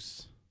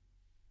introduce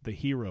the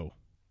hero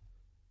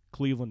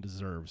Cleveland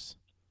deserves,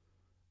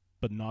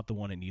 but not the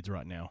one it needs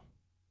right now.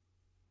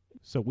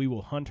 So we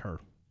will hunt her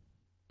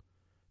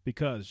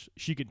because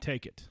she can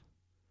take it.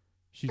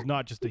 She's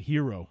not just a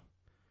hero.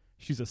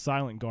 She's a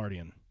silent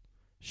guardian.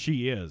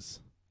 She is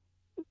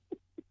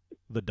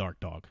the Dark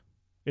Dog.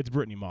 It's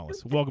Brittany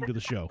Mollis. Welcome to the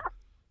show.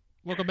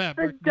 Welcome back,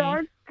 The Brittany.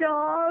 Dark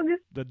Dog.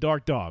 The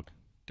Dark Dog.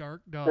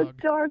 Dark The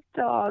Dog. Dark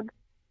Dog.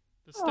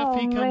 The stuff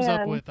he comes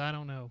up man. with, I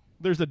don't know.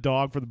 There's a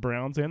dog for the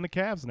Browns and the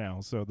Cavs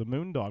now, so the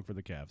moon dog for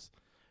the Cavs.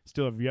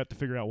 Still have yet to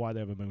figure out why they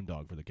have a moon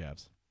dog for the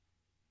Cavs.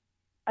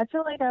 I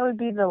feel like I would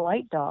be the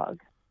light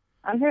dog.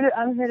 I'm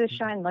here to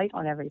shine light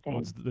on everything.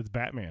 Well, it's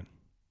Batman.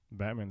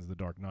 Batman's the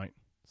Dark Knight,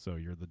 so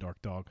you're the Dark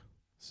Dog.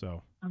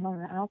 So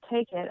I'll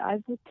take it. I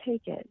will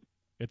take it.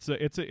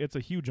 it's a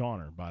huge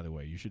honor, by the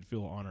way. You should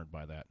feel honored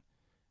by that.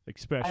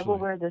 Especially I will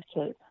wear this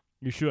cape.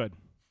 You should.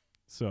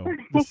 So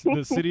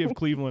the city of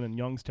Cleveland and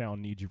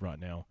Youngstown need you right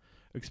now,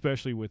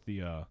 especially with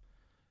the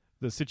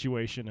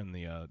situation and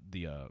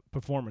the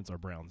performance our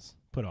Browns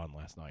put on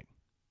last night.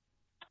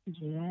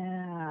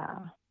 Yeah,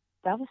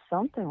 that was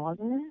something,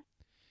 wasn't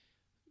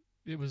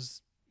it? It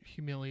was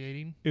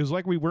humiliating. It was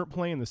like we weren't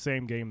playing the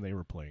same game they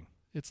were playing.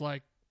 It's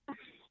like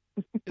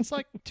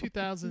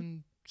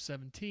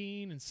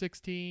 2017 and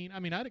 16. I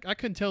mean, I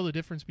couldn't tell the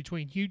difference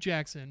between Hugh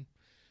Jackson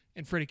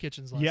and Freddie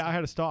Kitchens last night. I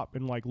had to stop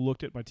and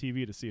looked at my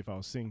TV to see if I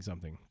was seeing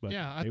something. But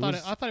yeah, I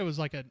thought it was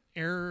like an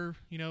error.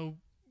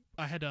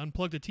 I had to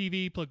unplug the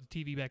TV, plug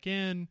the TV back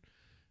in.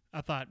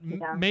 I thought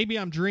maybe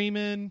I'm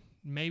dreaming.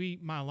 Maybe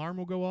my alarm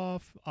will go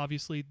off.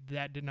 Obviously,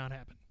 that did not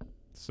happen.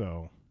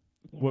 So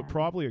what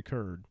probably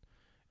occurred,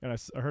 and I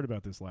heard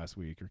about this last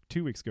week or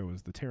 2 weeks ago,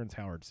 was the Terrence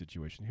Howard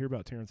situation. Hear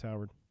about Terrence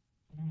Howard?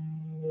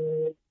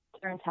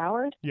 Terrence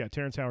Howard? Yeah,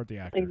 Terrence Howard, the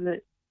actor.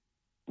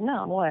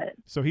 No, what?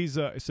 So he's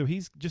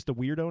just a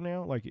weirdo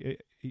now.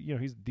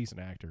 He's a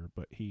decent actor,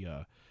 but he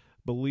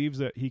believes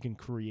that he can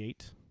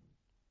create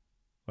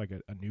like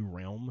a new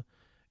realm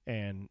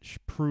and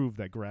prove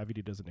that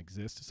gravity doesn't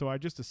exist. So I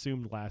just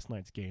assumed last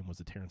night's game was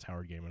a Terrence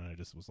Howard game, and I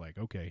just was like,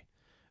 okay,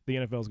 the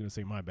NFL is going to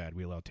say, my bad,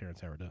 we allowed Terrence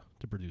Howard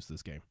to produce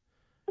this game.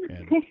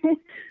 And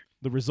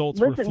the results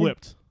were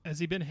flipped. Has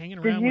he been hanging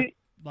around with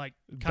like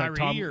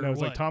Kyrie or no, it's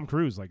what? like Tom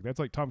Cruise. That's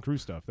like Tom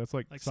Cruise stuff. That's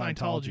like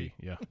Scientology.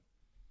 Yeah.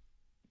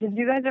 Did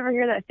you guys ever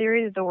hear that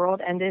theory that the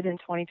world ended in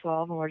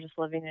 2012 and we're just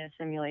living in a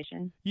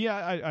simulation?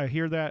 Yeah, I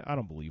hear that. I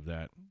don't believe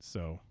that.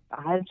 So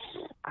I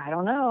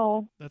don't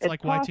know. That's it's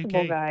like possible,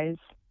 Y2K. guys.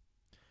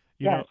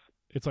 You know,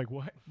 It's like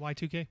what?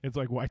 Y2K. It's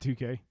like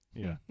Y2K.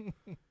 Yeah.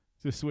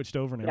 Just switched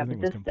over and Yeah,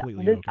 everything was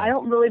completely this, okay. I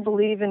don't really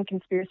believe in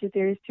conspiracy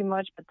theories too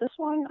much, but this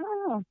one, I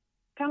don't know.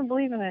 Kind of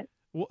believe in it.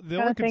 Well, the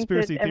only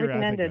conspiracy theory I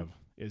think ended. of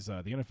is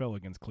the NFL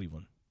against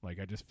Cleveland. Like,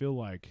 I just feel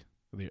like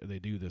they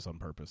do this on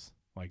purpose.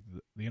 Like,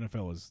 the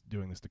NFL is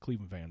doing this to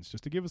Cleveland fans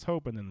just to give us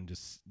hope and then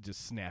just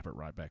snap it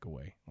right back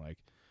away. Like,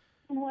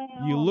 Well,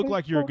 you look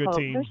like you're a good hope.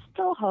 team. There's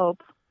still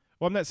hope.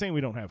 Well, I'm not saying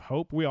we don't have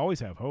hope. We always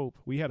have hope.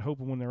 We had hope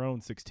when they're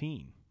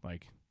 0-16.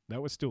 Like,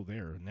 that was still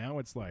there. Now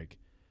it's like,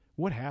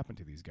 what happened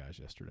to these guys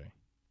yesterday?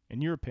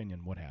 In your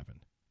opinion, what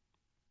happened?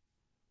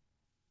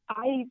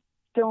 I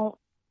don't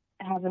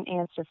have an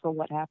answer for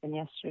what happened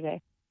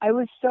yesterday. I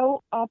was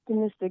so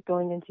optimistic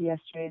going into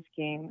yesterday's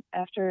game.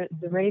 After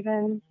the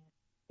Ravens,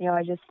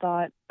 I just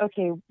thought,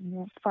 okay,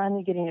 we're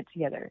finally getting it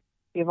together.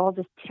 We have all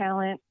this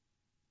talent.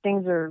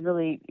 Things are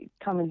really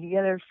coming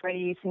together.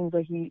 Freddie seems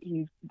like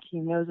he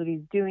knows what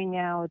he's doing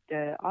now with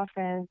the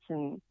offense,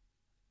 and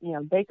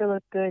Baker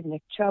looked good.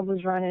 Nick Chubb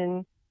was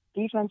running.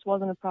 Defense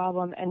wasn't a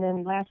problem. And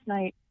then last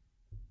night,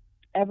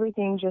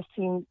 everything just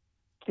seemed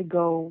to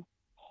go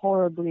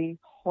horribly,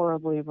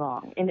 horribly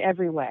wrong in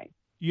every way.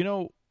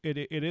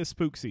 It is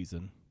spook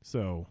season,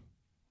 so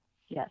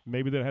yes,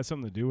 maybe that has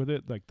something to do with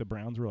it. Like the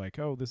Browns were like,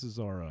 "Oh, this is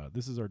our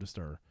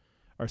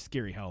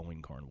scary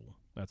Halloween carnival."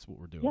 That's what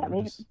we're doing. Yeah,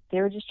 maybe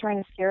they were just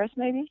trying to scare us.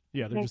 Maybe.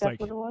 Yeah, they're just that's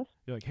what it was.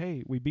 They're like,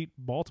 "Hey, we beat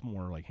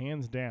Baltimore like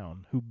hands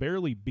down, who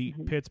barely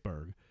beat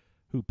Pittsburgh,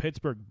 who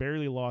Pittsburgh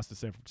barely lost to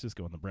San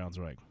Francisco," and the Browns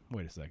are like,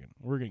 "Wait a second,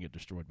 we're gonna get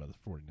destroyed by the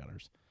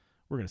 49ers.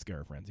 We're gonna scare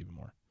our friends even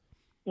more."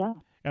 Yeah.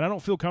 And I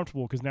don't feel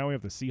comfortable because now we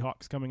have the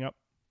Seahawks coming up,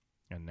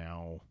 and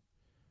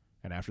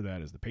after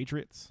that is the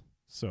Patriots.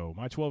 So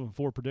my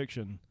 12-4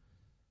 prediction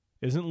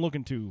isn't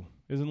looking too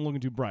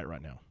bright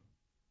right now.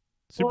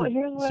 Super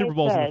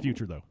Bowl's in the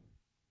future, though.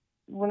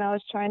 When I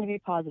was trying to be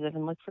positive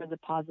and look for the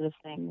positive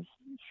things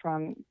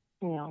from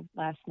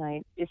last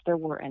night, if there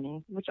were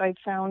any, which I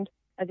found,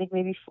 I think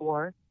maybe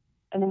 4.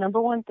 And the number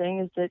one thing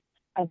is that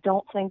I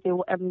don't think they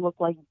will ever look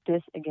like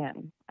this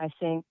again. I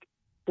think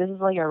this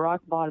is like a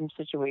rock bottom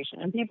situation.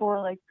 And people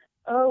were like,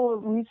 "Oh,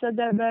 we said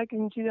that back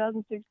in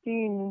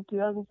 2016 and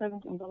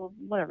 2017, blah, blah,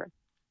 whatever."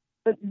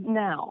 But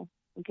now,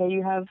 okay,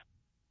 you have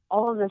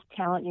all of this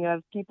talent. You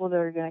have people that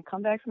are going to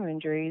come back from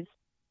injuries.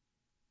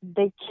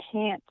 They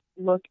can't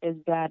look as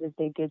bad as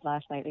they did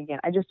last night again.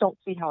 I just don't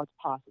see how it's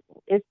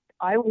possible. If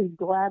I would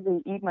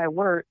gladly eat my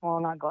word, well,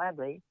 not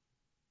gladly,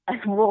 I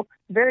will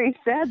very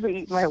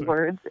sadly eat my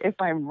words if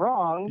I'm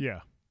wrong.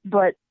 Yeah.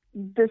 But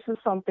this is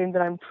something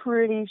that I'm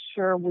pretty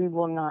sure we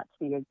will not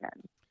see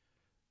again.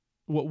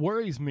 What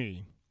worries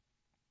me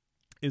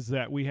is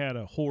that we had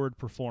a horrid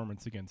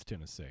performance against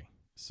Tennessee.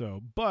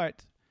 So,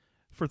 but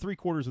for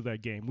 3/4 of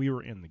that game, we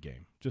were in the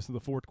game. Just in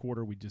the fourth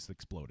quarter, we just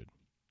exploded.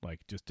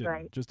 Like, just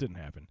didn't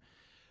happen.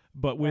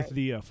 But with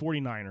the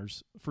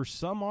 49ers, for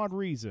some odd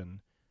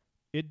reason,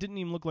 it didn't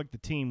even look like the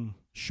team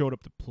showed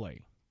up to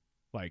play.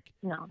 Like,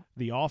 no.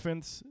 The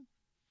offense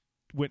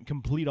went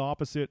complete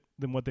opposite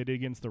than what they did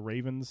against the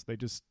Ravens.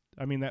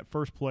 That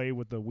first play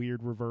with the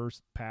weird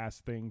reverse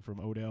pass thing from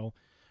Odell,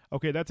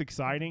 okay, that's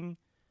exciting,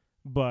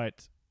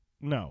 but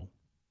no.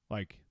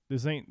 Like,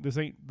 this ain't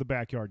the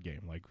backyard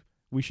game. Like,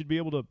 we should be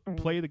able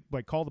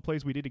to call the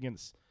plays we did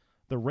against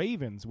the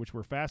Ravens, which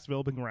were fast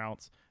developing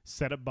routes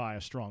set up by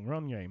a strong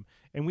run game,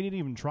 and we didn't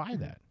even try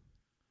that.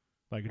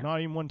 Like,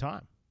 not even one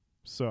time.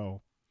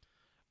 So,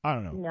 I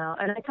don't know. No,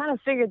 and I kind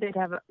of figured they'd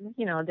have,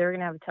 they were going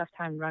to have a tough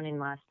time running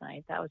last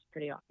night. That was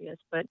pretty obvious.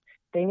 But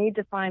they need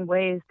to find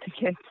ways to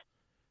get.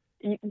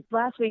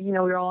 Last week, we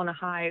were all on a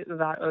high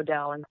about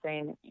Odell and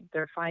saying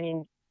they're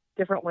finding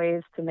different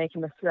ways to make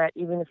him a threat,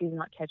 even if he's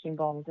not catching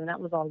balls, and that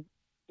was all,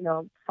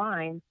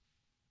 fine.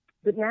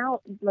 But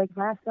now, like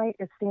last night,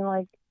 it seemed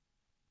like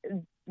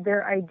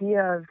their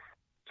idea of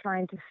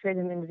trying to fit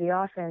him into the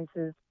offense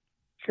is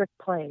trick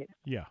plays.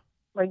 Yeah.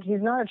 Like,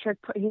 he's not a trick.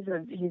 He's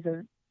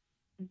a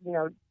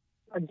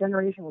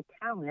generational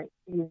talent.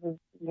 He's a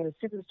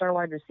superstar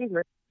wide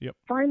receiver. Yep.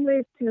 Find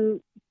ways to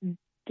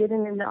get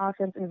him in the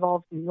offense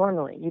involved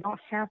normally. You don't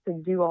have to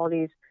do all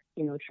these,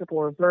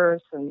 triple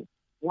reverse. And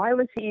why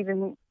was he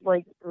even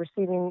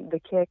receiving the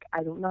kick?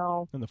 I don't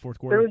know. In the fourth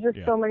quarter, there was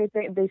just so many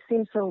things. They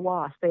seem so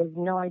lost. They have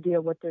no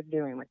idea what they're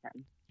doing with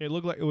him. It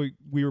looked like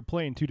we were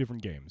playing two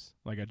different games.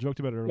 Like I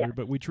joked about it earlier,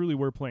 but we truly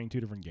were playing two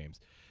different games.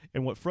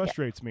 And what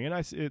frustrates me,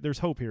 and there's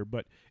hope here,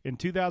 but in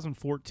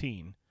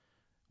 2014,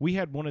 we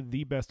had one of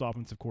the best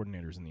offensive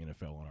coordinators in the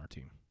NFL on our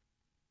team,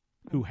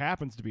 who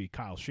happens to be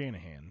Kyle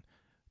Shanahan,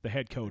 the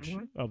head coach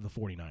of the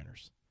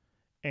 49ers.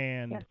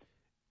 And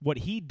what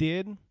he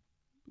did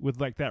with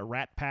that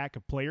rat pack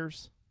of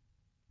players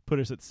put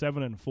us at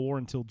 7-4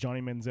 until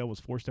Johnny Manziel was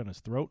forced down his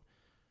throat.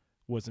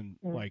 Was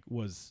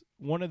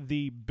one of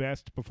the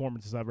best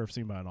performances I've ever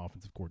seen by an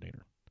offensive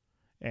coordinator.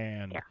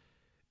 And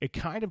it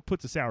kind of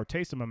puts a sour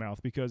taste in my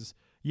mouth because,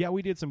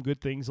 we did some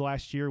good things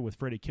last year with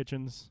Freddie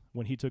Kitchens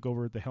when he took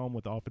over at the helm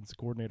with the offensive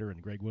coordinator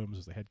and Greg Williams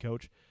was the head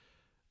coach.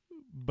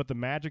 But the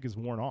magic is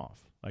worn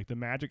off. Like, the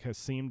magic has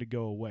seemed to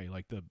go away.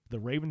 Like, the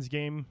Ravens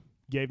game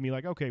gave me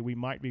like, okay, we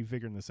might be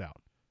figuring this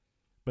out.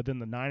 But then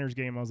the Niners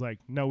game, I was like,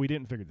 no, we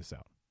didn't figure this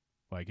out.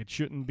 Like, it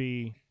shouldn't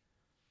be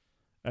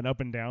an up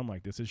and down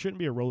like this. It shouldn't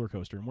be a roller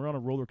coaster, and we're on a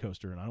roller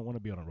coaster, and I don't want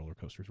to be on a roller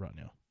coaster right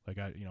now. Like,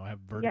 I have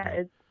vertigo.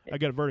 Yeah, I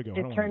got a vertigo.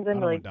 I don't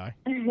want to die.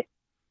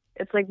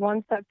 It's like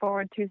one step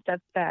forward, two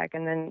steps back,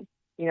 and then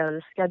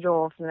the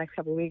schedule for the next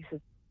couple of weeks is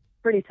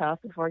pretty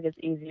tough before it gets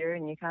easier,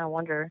 and you kind of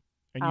wonder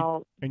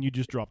how. And you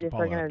just dropped the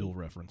Paula Abdul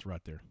reference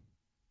right there.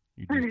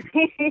 You just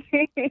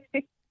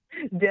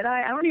Did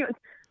I? I don't even.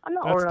 I'm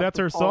not old enough. That's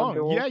her song.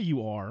 Abdul. Yeah,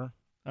 you are.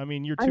 I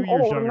mean, you're 2 years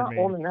younger I'm not than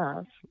me. old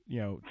enough.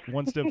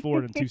 One step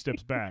forward and two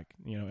steps back.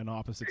 And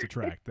opposites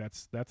attract.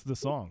 That's the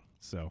song.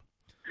 So,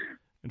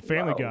 and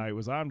Family Guy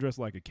was I'm dressed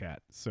like a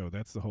cat. So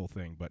that's the whole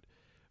thing. But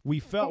we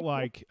felt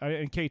like,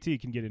 and KT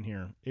can get in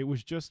here. It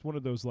was just one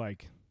of those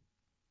like,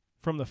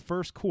 from the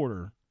first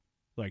quarter,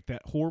 like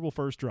that horrible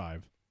first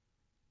drive.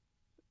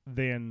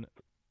 Then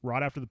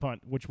right after the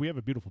punt, which we have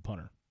a beautiful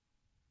punter.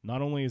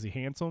 Not only is he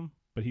handsome,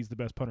 but he's the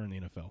best punter in the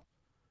NFL.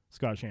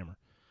 Scottish Hammer.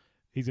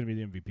 He's going to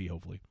be the MVP,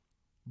 hopefully.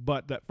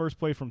 But that first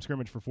play from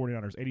scrimmage for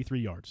 49ers,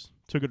 83 yards.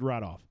 Took it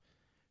right off.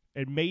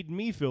 It made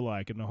me feel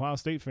like an Ohio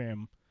State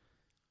fan,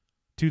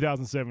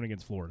 2007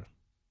 against Florida.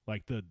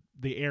 Like the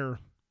air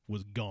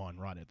was gone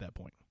right at that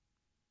point.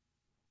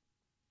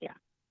 Yeah.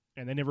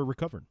 And they never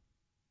recovered.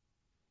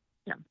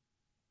 No.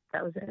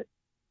 That was it.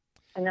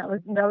 And that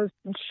was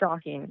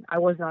shocking. I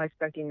was not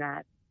expecting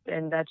that.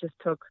 And that just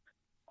took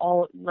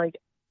all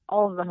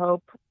of the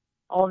hope,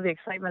 all of the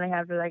excitement I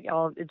had for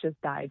it just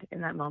died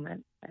in that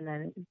moment. And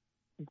then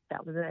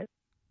that was it.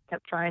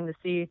 Kept trying to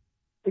see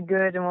the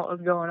good and what was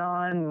going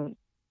on and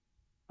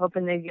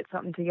hoping they'd get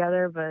something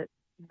together, but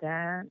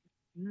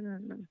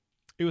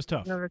it was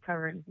tough. No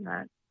recovering from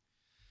that.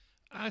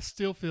 I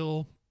still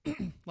feel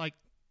like,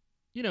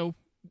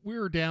 we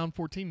were down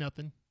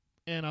 14-0,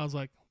 and I was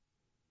like,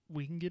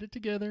 we can get it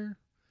together.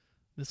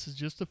 This is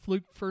just a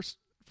fluke first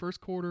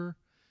quarter.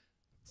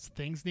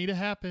 Things need to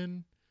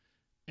happen.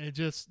 And it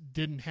just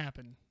didn't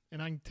happen.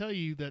 And I can tell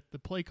you that the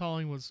play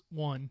calling was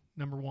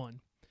number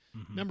one.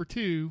 Mm-hmm. Number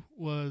two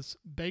was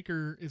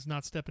Baker is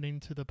not stepping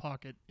into the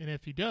pocket. And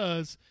if he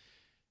does,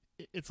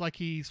 it's like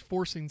he's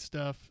forcing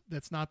stuff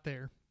that's not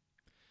there.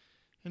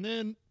 And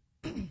then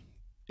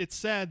it's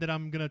sad that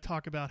I'm going to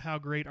talk about how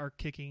great our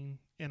kicking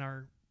and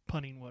our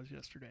punting was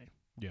yesterday.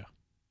 Yeah.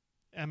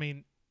 I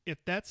mean, if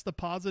that's the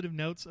positive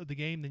notes of the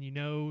game, then you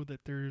know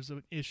that there's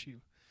an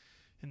issue.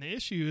 And the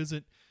issue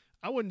isn't,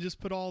 I wouldn't just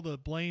put all the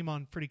blame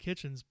on Freddie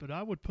Kitchens, but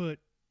I would put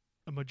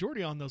a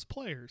majority on those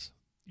players.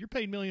 You're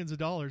paid millions of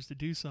dollars to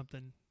do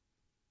something.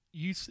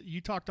 You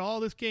talked all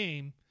this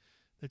game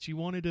that you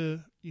wanted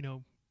to,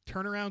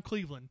 turn around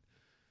Cleveland.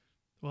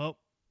 Well,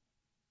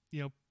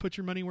 put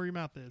your money where your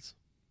mouth is.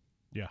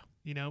 Yeah.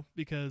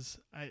 Because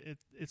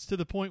it's to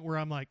the point where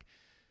I'm like,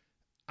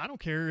 I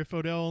don't care if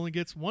Odell only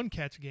gets one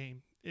catch a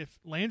game. If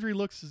Landry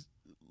looks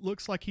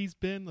like he's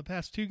been the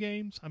past two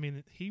games, I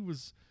mean,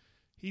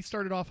 he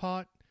started off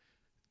hot.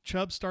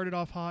 Chubb started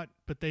off hot,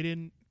 but they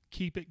didn't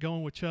keep it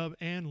going with Chubb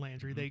and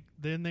Landry.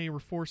 Mm-hmm. They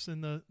were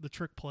forcing the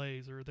trick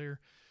plays, or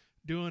they're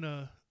doing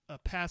a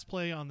pass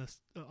play on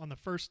a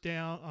first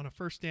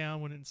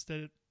down when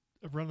instead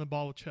of running the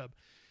ball with Chubb.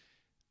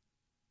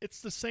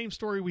 It's the same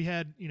story we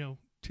had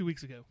 2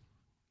 weeks ago.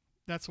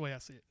 That's the way I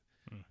see it.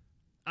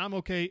 I'm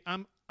okay.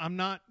 I'm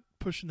not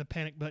pushing the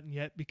panic button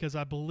yet because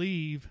I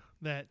believe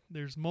that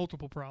there's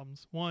multiple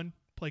problems. One,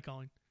 play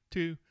calling.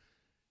 Two,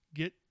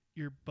 get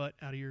your butt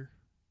out of your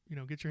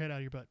get your head out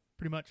of your butt,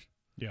 pretty much.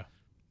 Yeah.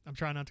 I'm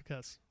trying not to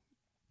cuss.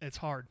 It's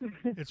hard.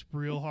 It's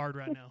real hard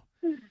right now.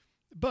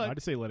 But I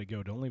just say let it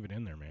go. Don't leave it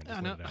in there, man. Just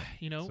I know. let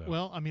it out.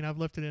 Well, I mean, I've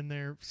left it in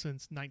there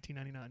since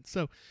 1999.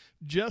 So,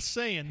 just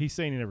saying. He's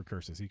saying he never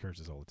curses. He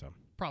curses all the time.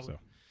 Probably. So.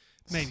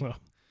 Maybe.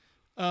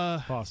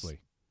 Possibly.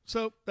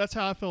 So, that's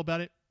how I feel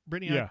about it.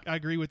 Brittany, yeah. I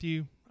agree with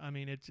you. I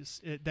mean,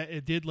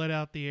 it did let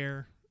out the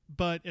air.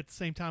 But at the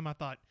same time, I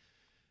thought,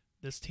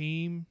 this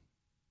team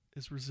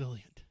is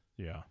resilient.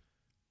 Yeah.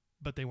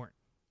 But they weren't.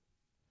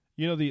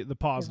 The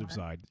positive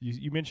side.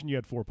 You mentioned you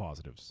had 4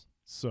 positives.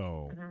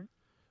 So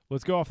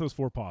let's go off those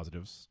 4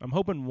 positives. I'm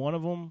hoping one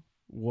of them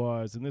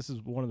was, and this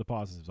is one of the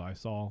positives I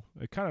saw,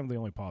 kind of the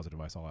only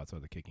positive I saw outside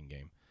of the kicking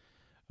game,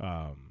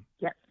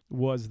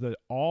 was the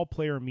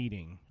all-player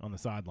meeting on the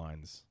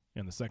sidelines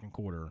in the second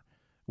quarter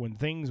when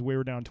we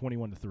were down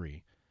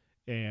 21-3,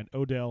 and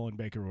Odell and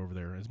Baker were over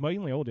there. It's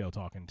mainly Odell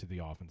talking to the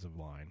offensive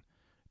line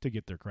to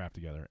get their crap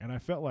together. And I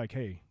felt like,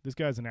 hey, this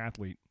guy's an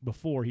athlete.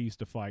 Before he used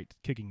to fight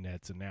kicking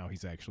nets, and now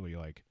he's actually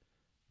like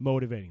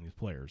motivating these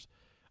players.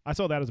 I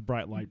saw that as a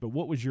bright light, but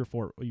what was your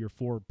 4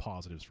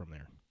 positives from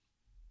there?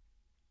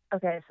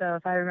 Okay, so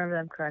if I remember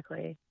them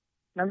correctly,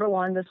 number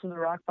 1, this was a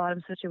rock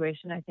bottom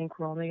situation. I think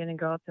we're only going to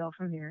go uphill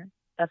from here.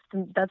 That's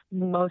the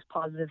most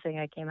positive thing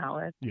I came out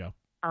with. Yeah.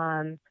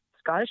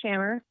 Scottish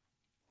Hammer,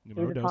 he's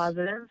a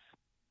positive.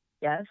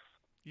 Yes.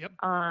 Yep.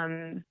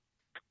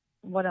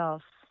 What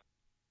else?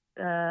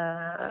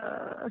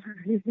 The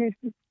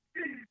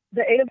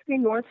AFC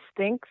North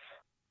stinks.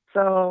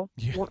 So,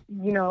 Yeah.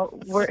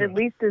 we're at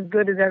least as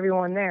good as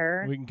everyone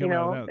there. We can come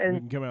out of that. We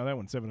can come out of that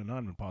one 7-9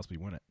 and possibly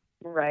win it.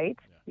 Right.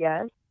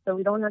 Yeah. Yes. So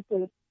we don't have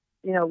to,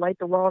 light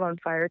the world on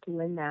fire to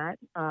win that.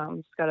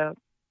 Just gotta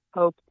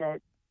hope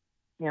that,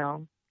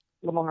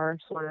 Lamar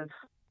sort of.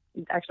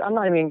 Actually, I'm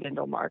not even getting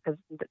to Lamar because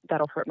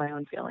that'll hurt my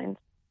own feelings.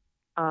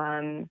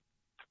 And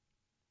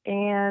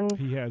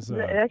he has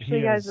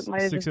guys, it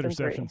might have 6 just been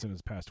interceptions 3. in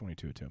his past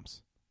 22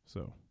 attempts.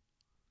 So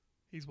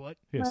He's what?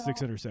 he has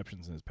 6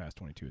 interceptions in his past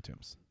 22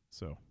 attempts.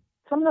 So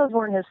some of those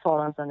weren't his fault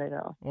on Sunday,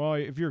 though. well,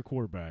 if you're a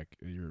quarterback,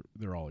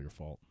 they're all your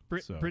fault.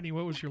 Brittany,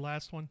 what was your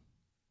last one?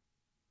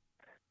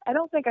 I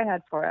don't think I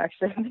had 4,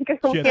 actually. I think I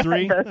only had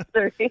 3? Those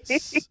 3.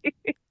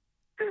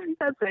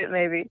 That's it,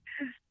 maybe.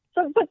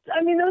 So, but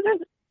I mean, those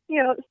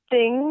are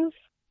things.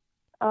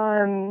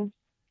 I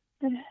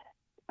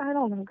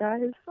don't know,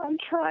 guys. I'm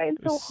trying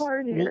so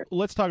hard here. Well,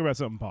 let's talk about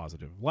something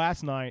positive.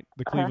 Last night,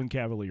 the Cleveland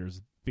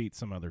Cavaliers beat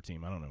some other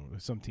team. I don't know,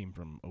 some team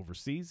from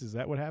overseas. Is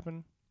that what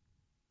happened?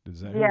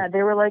 Yeah,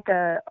 they were like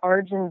a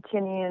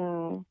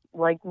Argentinian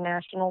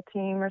national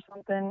team or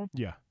something.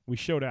 Yeah, we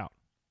showed out.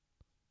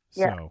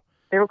 Yeah. So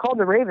they were called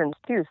the Ravens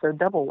too, so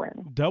double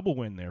win. Double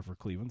win there for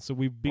Cleveland. So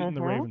we've beaten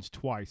the Ravens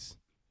twice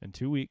in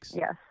 2 weeks.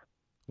 Yes.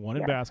 One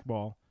in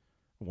basketball,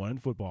 one in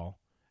football.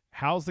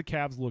 How's the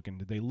Cavs looking?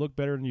 Did they look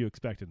better than you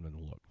expected them to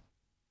look?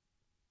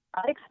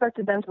 I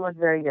expected them to look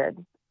very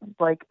good,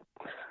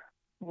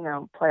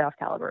 playoff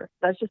caliber.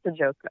 That's just a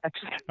joke,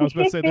 actually. I was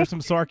about to say there's some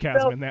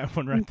sarcasm in that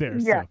one right there.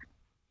 Yeah. So.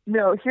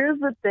 No, here's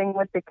the thing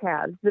with the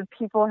Cavs. The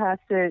people have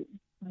to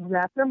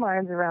wrap their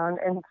minds around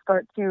and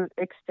start to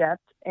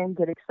accept and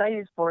get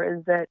excited for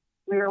is that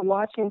we are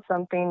watching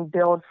something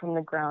build from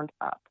the ground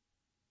up.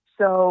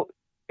 So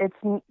it's,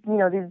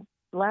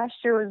 last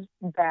year was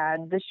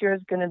bad. This year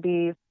is going to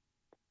be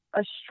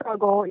a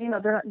struggle.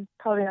 They're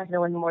probably not going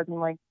to win more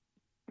than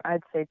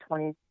I'd say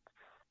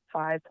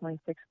 25,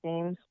 26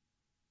 games.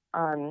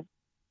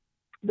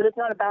 But it's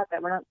not about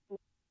that.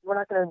 We're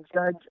not going to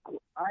judge.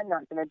 I'm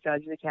not going to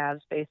judge the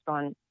Cavs based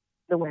on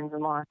the wins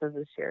and losses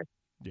this year.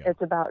 Yeah.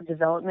 It's about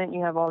development.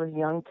 You have all this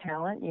young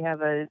talent. You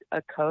have a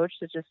coach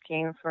that just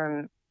came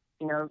from,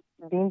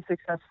 being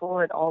successful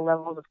at all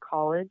levels of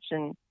college.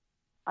 And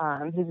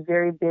he's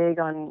very big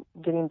on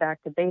getting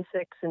back to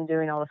basics and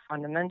doing all the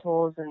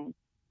fundamentals and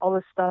all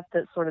the stuff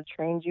that sort of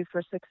trains you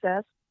for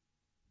success.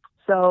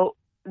 So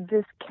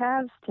this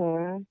Cavs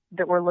team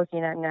that we're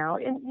looking at now,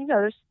 and,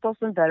 there's still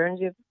some veterans.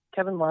 You have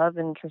Kevin Love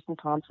and Tristan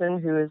Thompson,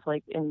 who is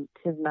in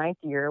his 9th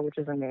year, which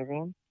is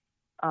amazing.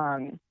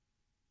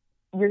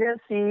 You're going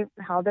to see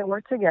how they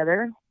work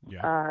together.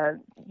 Yeah.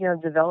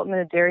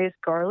 Development of Darius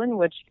Garland,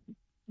 which,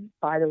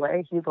 by the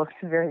way, he looked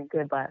very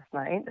good last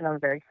night, and I'm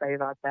very excited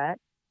about that.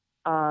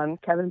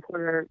 Kevin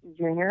Porter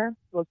Jr.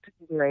 looked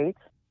great.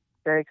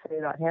 Very excited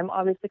about him.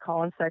 Obviously,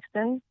 Colin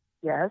Sexton,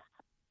 yes.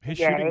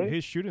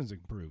 His shooting's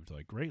improved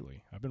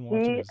greatly. I've been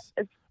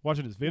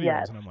watching his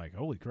videos, and I'm like,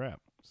 holy crap!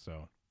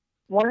 So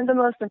one of the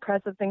most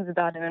impressive things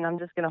about him, and I'm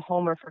just going to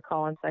homer for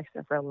Colin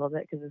Sexton for a little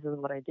bit because this is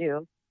what I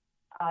do.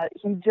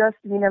 He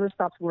never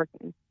stops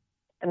working.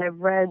 And I've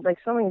read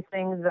so many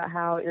things about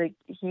how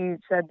he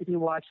said that he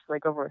watched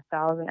over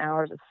 1,000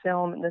 hours of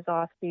film this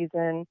off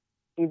season.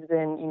 He's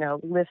been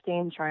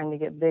lifting, trying to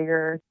get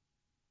bigger,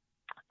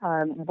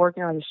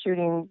 working on his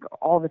shooting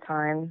all the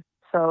time.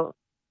 So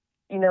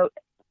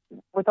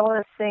with all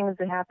the things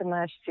that happened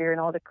last year and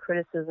all the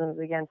criticisms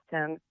against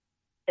him,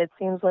 it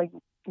seems like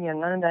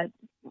none of that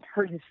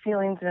hurt his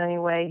feelings in any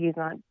way.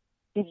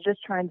 He's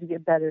just trying to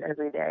get better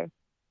every day.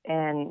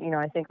 And,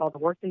 I think all the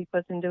work that he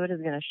puts into it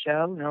is going to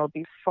show, and it'll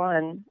be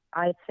fun,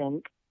 I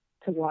think,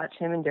 to watch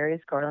him and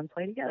Darius Garland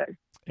play together.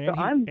 So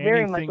I'm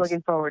very much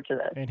looking forward to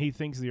this. And he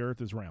thinks the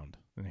earth is round,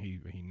 and he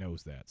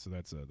knows that. So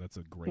that's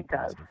a great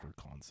positive for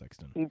Colin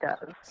Sexton. He does.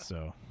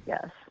 So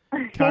yes.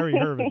 Kyrie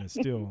Irving is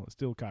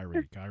still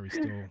Kyrie. Kyrie's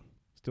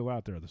still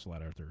out there, the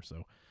flat earther.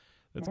 So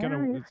that's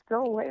he's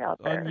still way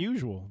out there.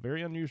 Unusual,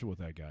 very unusual with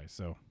that guy.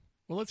 So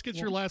well, let's get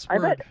your last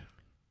word.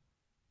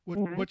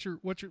 What's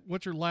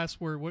your last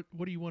word? What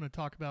do you want to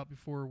talk about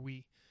before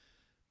we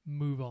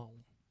move on?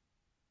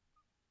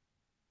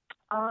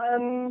 I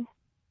don't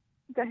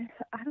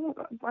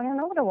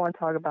know what I want to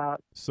talk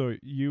about. So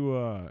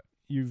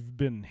you've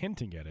been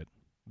hinting at it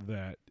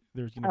that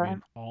there's going to be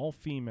an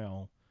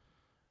all-female.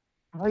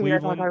 Oh, you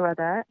guys want to talk about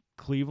that?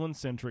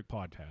 Cleveland-centric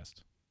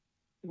podcast.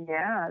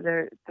 Yeah,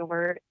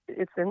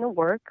 it's in the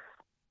works.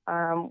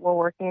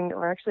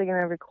 We're actually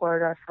going to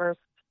record our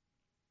first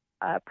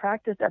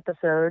practice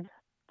episode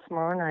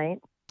tomorrow night.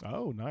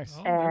 Oh, nice.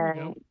 Oh, there we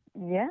go.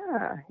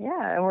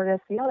 And we're going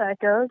to see how that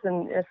goes,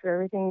 and if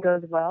everything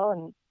goes well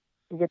and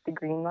we get the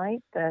green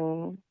light,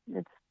 then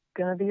it's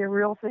going to be a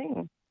real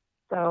thing.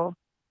 So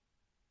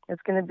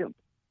it's going to be,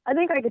 I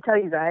think I could tell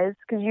you guys,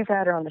 because you've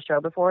had her on the show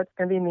before, it's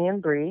going to be me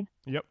and Bree.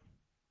 Yep.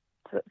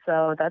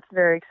 So that's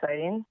very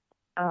exciting.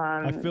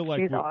 I feel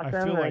like she's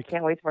awesome. I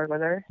can't wait to work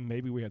with her.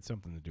 Maybe we had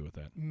something to do with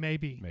that.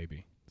 Maybe.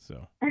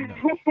 So no.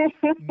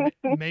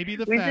 Maybe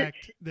the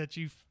fact that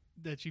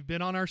you've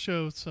been on our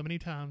show so many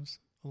times,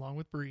 along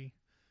with Bree,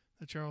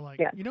 that you're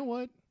like, you know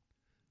what?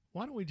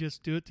 why don't we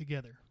just do it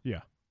together?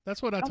 Yeah.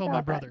 That's what I told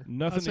my brother.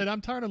 Nothing I said,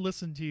 I'm tired of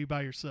listening to you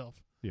by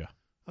yourself. Yeah.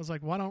 I was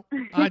like, why don't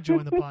I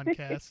join the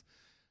podcast?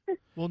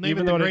 We'll name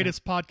it the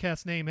greatest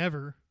podcast name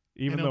ever.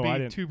 Even and it'll though be I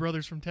didn't, Two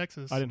Brothers from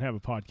Texas. I didn't have a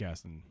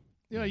podcast. And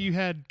you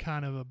had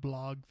kind of a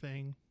blog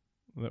thing.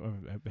 I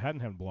hadn't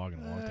had a blog in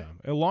a long time.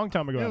 A long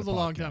time ago. It was a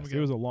long time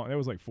ago. That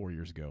was like 4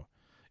 years ago.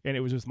 And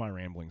it was just my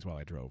ramblings while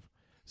I drove.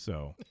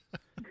 So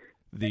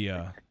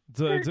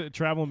it's a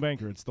traveling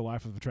banker. It's the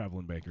life of a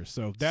traveling banker.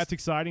 So that's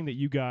exciting that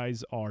you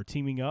guys are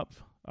teaming up.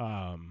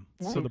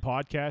 So the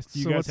podcast, do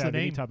you guys have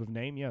any type of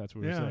name? Yeah, that's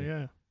what we're saying.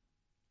 Yeah.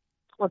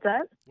 What's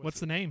that? What's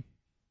the name?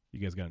 You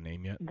guys got a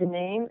name yet? The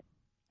name,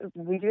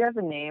 we do have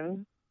a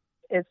name.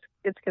 It's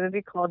going to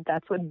be called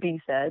That's What B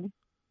Said.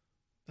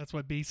 That's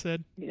what B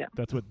said? Yeah.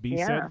 That's what B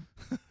said?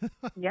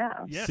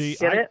 Yeah. Yes.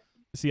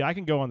 See, I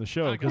can go on the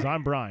show because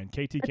I'm Brian.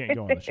 KT can't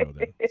go on the show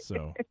then.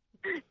 So,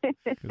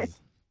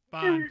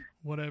 fine,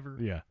 whatever.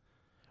 Yeah.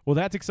 Well,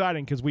 that's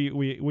exciting because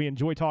we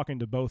enjoy talking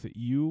to both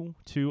you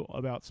two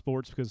about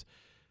sports, because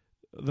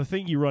the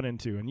thing you run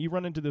into, and you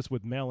run into this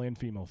with male and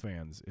female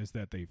fans, is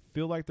that they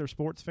feel like they're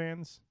sports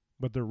fans,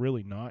 but they're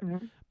really not.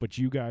 Mm-hmm. But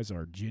you guys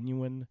are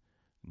genuine,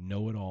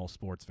 know-it-all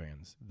sports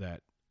fans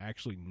that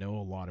actually know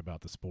a lot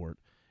about the sport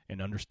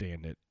and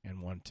understand it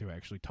and want to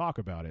actually talk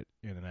about it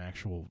in an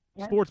actual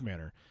sports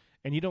manner.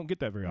 And you don't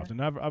get that very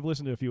often. I've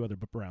listened to a few other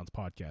Browns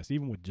podcasts,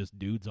 even with just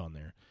dudes on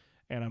there.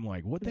 And I'm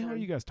like, what the hell are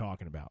you guys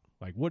talking about?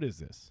 Like, what is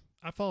this?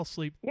 I fall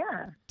asleep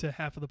to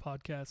half of the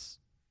podcasts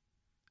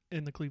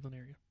in the Cleveland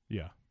area.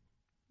 Yeah.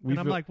 And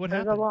I'm like, what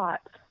happened? There's a lot.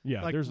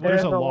 Yeah, like, there's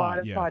a lot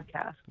of yeah.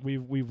 podcasts.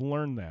 We've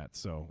learned that.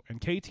 So, and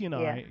KT and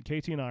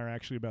I are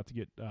actually about to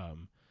get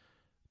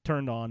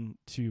turned on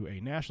to a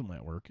national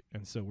network,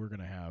 and so we're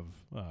going to have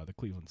the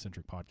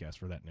Cleveland-centric podcast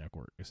for that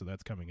network. So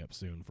that's coming up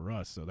soon for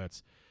us. So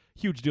that's a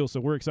huge deal. So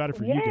we're excited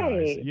for you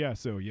guys. Yeah,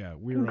 so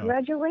we're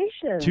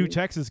congratulations. Two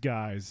Texas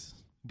guys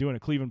doing a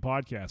Cleveland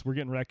podcast. We're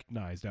getting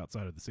recognized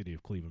outside of the city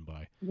of Cleveland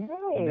by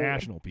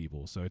national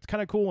people. So it's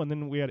kind of cool. And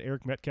then we had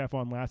Eric Metcalf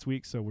on last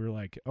week, so we're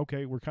like,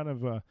 okay, we're kind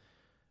of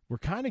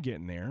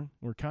getting there.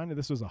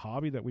 This was a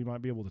hobby that we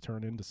might be able to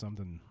turn into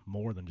something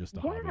more than just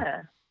a hobby.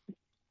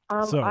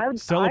 I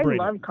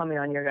love coming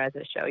on your guys'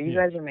 show. You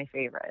guys are my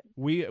favorite.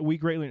 We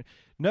greatly,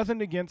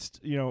 nothing against,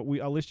 I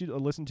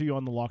listened to you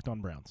on the Locked On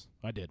Browns.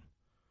 I did.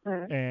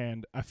 Mm-hmm.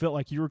 And I felt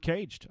like you were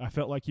caged. I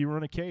felt like you were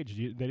in a cage.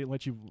 They didn't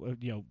let you,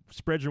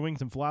 spread your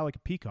wings and fly like a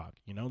peacock.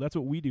 That's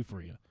what we do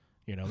for you.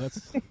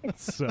 That's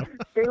so.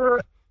 They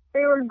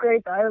were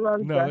great. I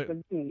love Jeff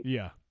and Pete.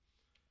 Yeah.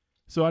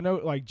 So I know,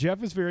 like,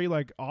 Jeff is very,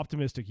 like,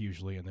 optimistic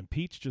usually, and then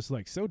Pete's just,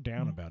 like, so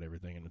down about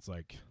everything, and it's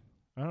like,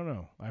 I don't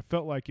know. I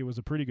felt like it was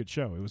a pretty good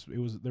show.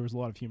 There was a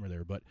lot of humor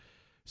there, but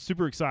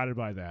super excited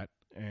by that,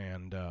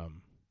 and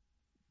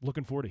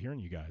looking forward to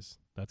hearing you guys.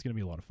 That's going to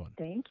be a lot of fun.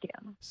 Thank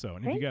you. So,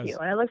 and Thank if you guys, you.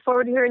 And I look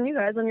forward to hearing you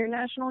guys on your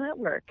national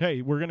network.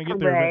 Hey, we're going to get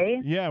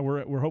there. Yeah,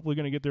 we're hopefully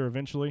going to get there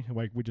eventually.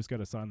 Like, we just got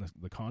to sign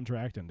the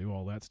contract and do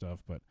all that stuff.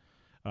 But,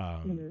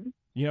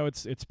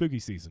 it's spooky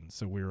season,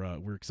 so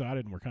we're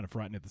excited and we're kind of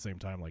frightened at the same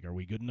time. Like, are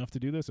we good enough to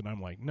do this? And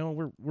I'm like,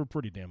 no, we're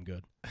pretty damn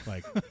good.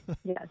 Like,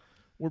 yes,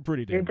 we're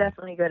pretty damn. You're good.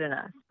 Definitely good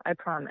enough. I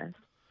promise.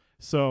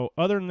 So,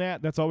 other than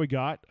that, that's all we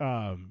got.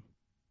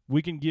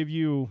 We can give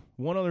you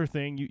one other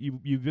thing.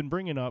 You've been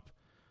bringing up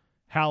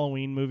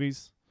Halloween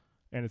movies,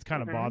 and it's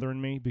kind of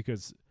bothering me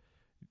because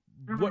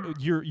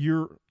what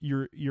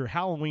your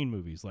Halloween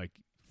movies, like,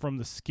 from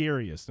the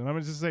scariest, and I'm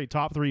going to just say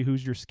top 3.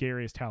 Who's your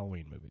scariest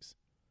Halloween movies?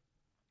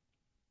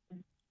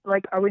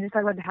 Like, are we just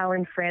talking about the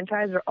Halloween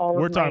franchise or all?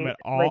 We're talking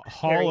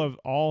about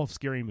all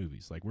scary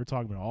movies. Like, we're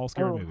talking about all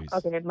scary movies.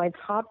 Okay, my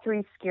top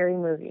 3 scary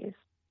movies.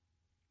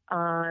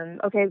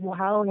 Okay, well,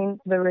 Halloween,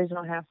 the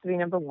original, has to be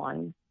number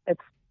 1.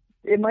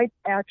 It might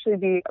actually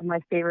be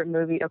my favorite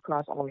movie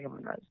across all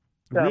genres.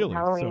 So really?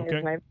 Halloween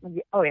is my.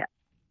 Oh yeah,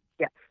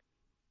 yes.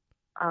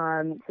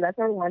 So that's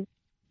number 1.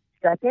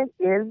 Second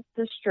is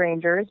The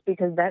Strangers,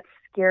 because that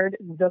scared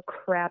the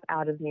crap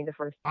out of me the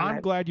first time.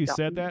 I'm glad you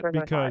said that,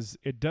 because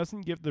it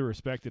doesn't give the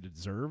respect it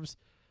deserves.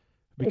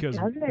 Because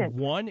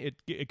one,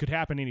 it could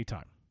happen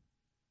anytime.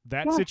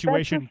 That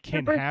situation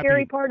can happen. That's the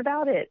scary part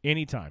about it.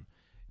 Anytime.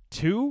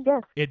 2,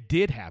 it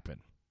did happen.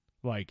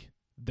 Like,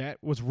 that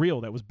was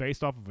real. That was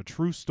based off of a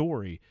true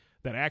story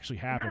that actually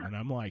happened. And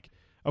I'm like,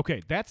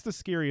 okay, that's the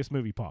scariest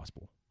movie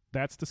possible.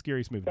 That's the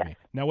scariest movie to me.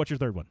 Now, what's your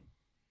third one?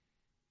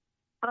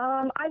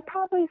 I'd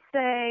probably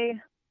say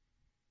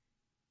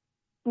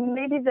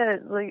maybe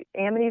the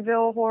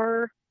Amityville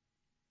Horror,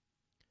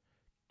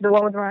 the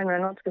one with Ryan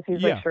Reynolds, because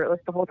he's like shirtless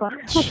the whole time.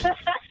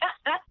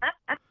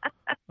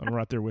 I'm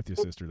right there with you,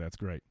 sister. That's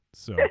great.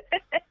 So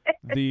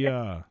you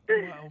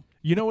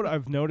know what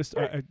I've noticed,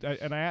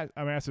 I'm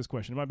asked this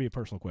question. It might be a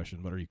personal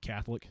question, but are you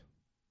Catholic?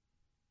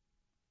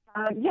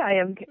 Yeah, I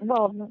am.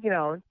 Well,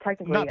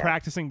 technically, not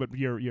practicing, but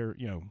you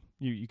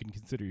can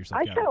consider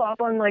yourself Catholic. I show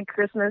up on, like,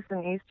 Christmas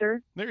and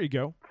Easter. There you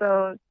go.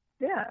 So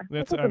yeah,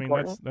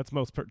 that's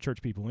most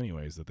church people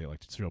anyways, that they like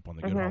to show up on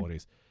the good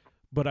holidays.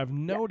 But I've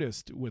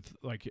noticed with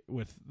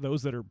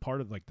those that are part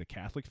of, like, the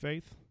Catholic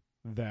faith,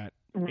 that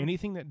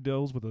anything that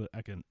deals with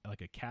like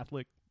a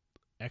Catholic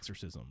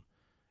exorcism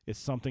is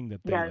something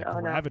that they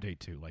gravitate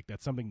to. Like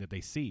that's something that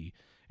they see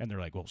and they're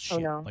like, well,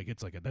 shit, like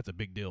it's like that's a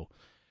big deal.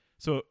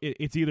 So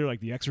it's either like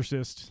The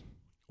Exorcist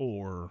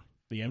or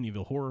the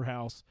Amityville Horror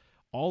House.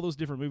 All those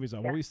different movies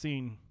I've always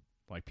seen,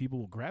 like people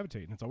will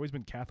gravitate, and it's always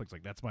been Catholics.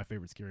 Like that's my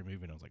favorite scary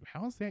movie, and I was like,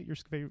 how is that your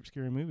favorite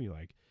scary movie?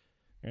 Like,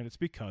 and it's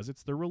because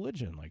it's their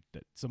religion, like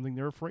that's something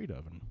they're afraid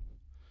of, and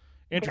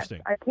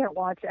interesting. Yes, I can't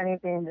watch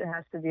anything that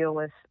has to deal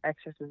with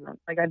exorcism.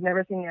 Like I've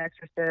never seen The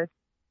Exorcist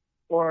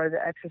or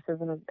The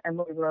Exorcism of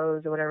Emily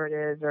Rose or whatever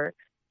it is, or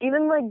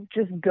even like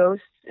just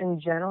ghosts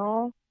in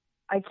general.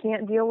 I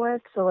can't deal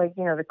with. So like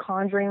The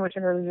Conjuring, which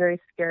I heard was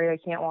very scary. I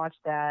can't watch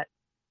that.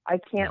 I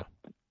can't.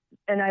 Yeah.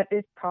 And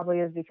it probably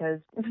is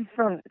because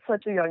from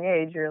such a young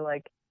age, you're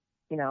like,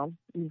 you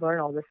learn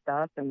all this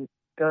stuff and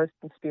ghosts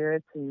and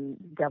spirits and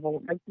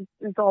devil. Like,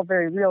 it's all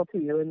very real to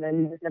you, and then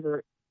you just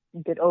never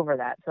get over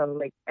that. So,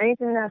 like,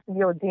 anything that has to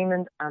deal with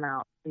demons, I'm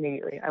out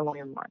immediately. I won't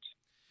even watch.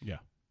 Yeah.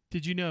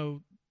 Did you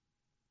know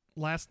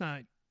last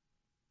night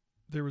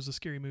there was a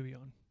scary movie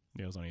on?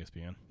 Yeah, it was on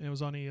ESPN. And it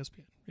was on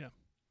ESPN, yeah.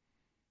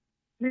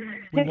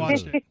 We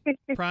watched it.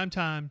 Prime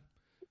time,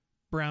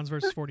 Browns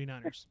versus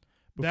 49ers.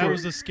 That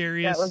was the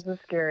scariest. That was the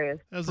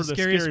scariest. That was the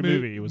scariest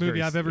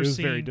movie I've ever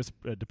seen. It was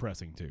very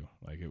depressing too.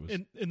 Like it was.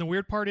 And the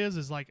weird part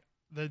is like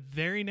the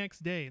very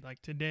next day,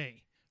 like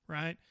today,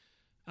 right?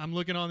 I'm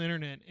looking on the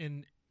internet,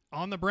 and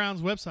on the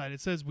Browns website it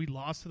says we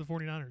lost to the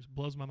 49ers.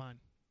 Blows my mind.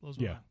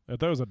 Yeah, I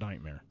thought it was a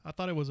nightmare. I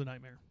thought it was a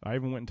nightmare. I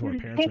even went into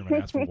our parents' room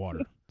and asked for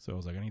water. So I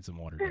was like, I need some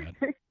water, Dad.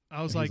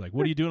 I was like, like,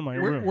 what are you doing in my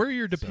room? Where are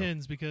your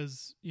Depends?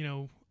 Because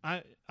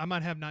I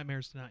might have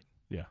nightmares tonight.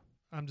 Yeah.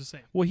 I'm just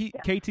saying. Well,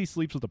 KT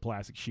sleeps with a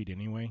plastic sheet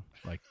anyway.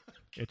 Like,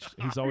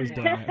 he's always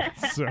done that.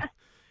 So,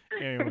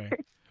 anyway.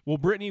 Well,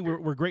 Brittany,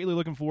 we're greatly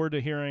looking forward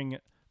to hearing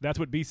That's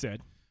What B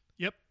Said.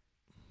 Yep.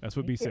 That's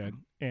what B said.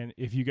 And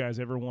if you guys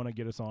ever want to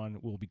get us on,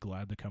 we'll be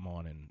glad to come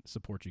on and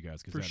support you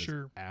guys because that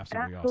is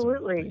absolutely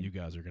awesome that you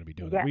guys are going to be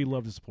doing that. We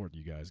love to support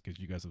you guys because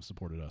you guys have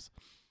supported us.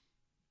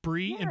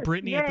 Bree and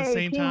Brittany at the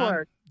same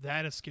time,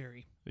 that is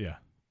scary. Yeah.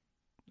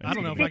 I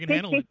don't know if I can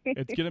handle it.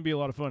 It's going to be a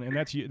lot of fun. And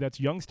that's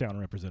Youngstown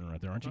represented right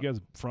there. Aren't you guys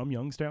from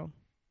Youngstown?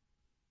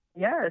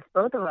 Yes,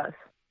 both of us.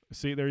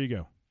 See, there you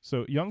go.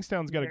 So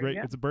Youngstown's got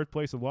it's a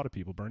birthplace of a lot of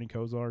people. Bernie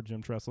Kosar,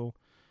 Jim Tressel,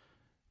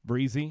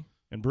 Breezy,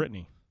 and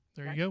Brittany.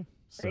 There you go.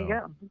 There you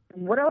go.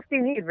 What else do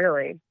you need,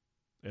 really?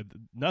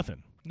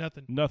 Nothing.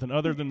 Nothing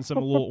other than some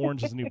little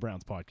Orange is the New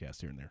Browns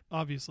podcast here and there.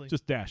 Obviously.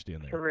 Just dashed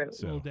in there. True.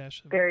 So, a little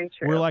dash. Very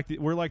true.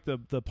 We're like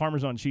the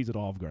Parmesan cheese at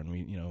Olive Garden.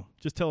 We,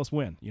 just tell us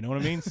when. You know what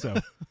I mean? So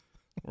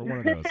we're one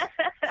of those.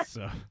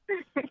 So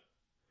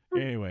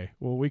anyway,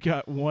 well, we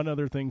got one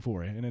other thing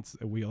for you, and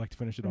we like to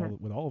finish it all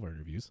with all of our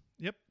interviews.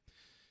 Yep.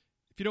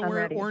 If you don't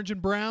wear orange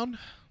and brown,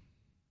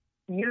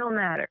 you don't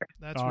matter.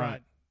 That's all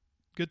right.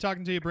 Good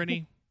talking to you,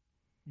 Brittany.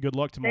 Good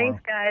luck tomorrow.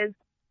 Thanks, guys.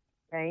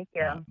 Thank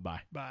you.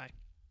 Bye. Bye.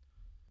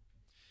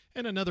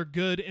 And another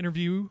good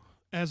interview,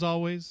 as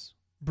always,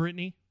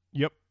 Brittany.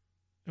 Yep.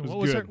 And what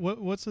was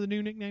what's the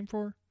new nickname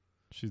for her?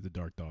 She's the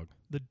Dark Dog.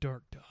 The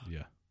Dark Dog.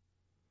 Yeah.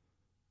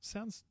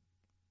 Sounds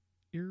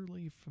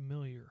eerily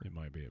familiar. It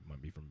might be. It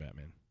might be from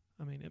Batman.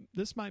 I mean,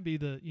 this might be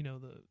the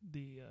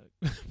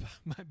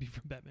might be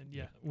from Batman.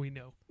 Yeah, we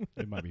know.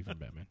 It might be from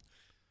Batman.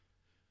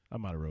 I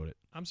might have wrote it.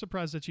 I'm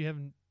surprised that you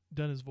haven't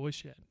done his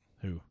voice yet.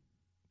 Who?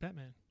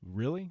 Batman.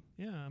 Really?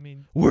 Yeah, I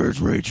mean. Where's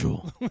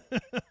Rachel?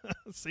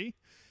 See?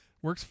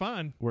 Works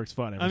fine. Works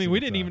fine. I mean, I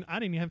didn't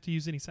even have to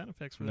use any sound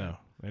effects for that.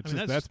 No,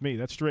 that's me.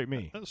 That's straight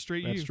me. That's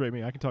straight you. That's straight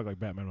me. I can talk like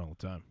Batman all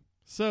the time.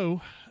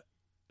 So,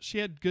 she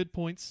had good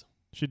points.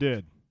 She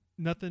did.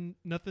 Nothing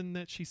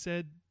that she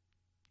said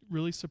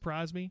really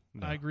surprised me.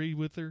 No. I agree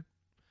with her.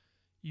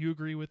 You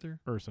agree with her.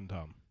 Urson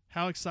Tom.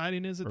 How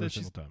exciting is it that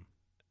she's? Tom.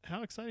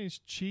 How exciting is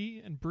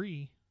she and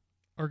Bree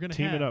are going to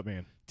team it up,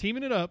 man?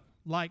 Teaming it up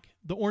like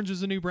the Orange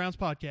is the New Browns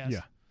podcast.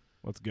 Yeah,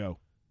 let's go.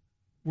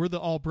 We're the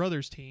all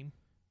brothers team.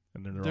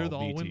 And then they're all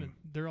all B women. team.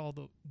 They're all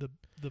the B.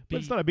 But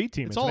it's not a B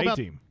team. It's all an about,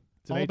 A team.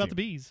 It's all about the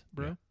B's,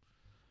 bro. Yeah.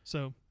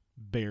 So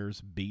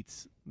Bears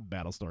beats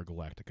Battlestar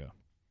Galactica.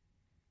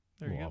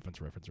 There you go. Offense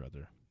reference right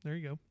there. There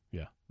you go.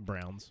 Yeah.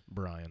 Browns,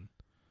 Brian,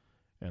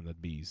 and the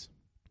Bees.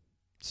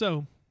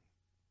 So,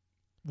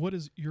 what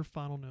is your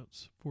final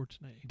notes for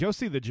today? Go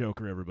see The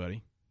Joker,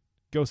 everybody.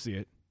 Go see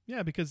it.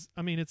 Yeah, because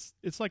I mean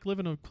it's like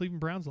living a Cleveland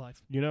Browns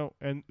life.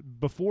 And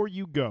before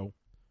you go,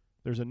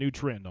 there's a new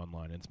trend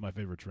online. It's my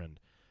favorite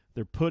trend.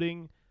 They're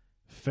putting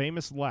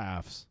famous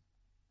laughs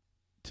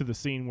to the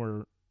scene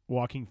where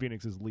Joaquin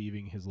Phoenix is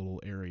leaving his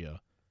little area.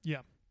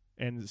 Yeah.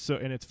 And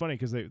it's funny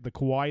because the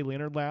Kawhi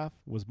Leonard laugh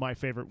was my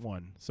favorite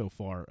one so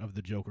far of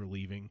the Joker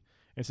leaving.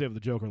 Instead of the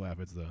Joker laugh,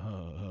 it's the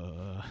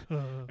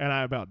and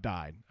I about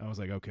died. I was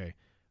like, okay.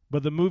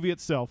 But the movie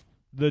itself,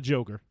 The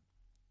Joker,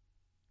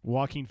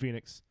 Joaquin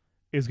Phoenix,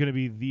 is going to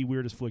be the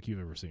weirdest flick you've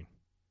ever seen.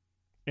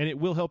 And it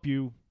will help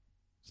you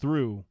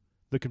through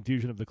the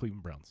confusion of the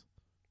Cleveland Browns.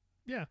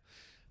 Yeah.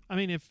 I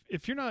mean,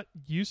 if you're not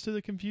used to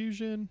the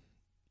confusion,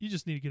 you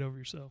just need to get over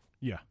yourself.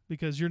 Yeah.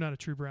 Because you're not a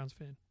true Browns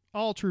fan.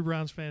 All true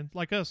Browns fans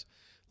like us.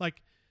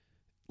 Like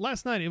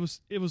last night, it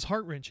was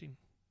heart-wrenching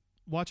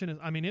watching it.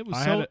 I mean, it was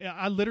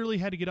I literally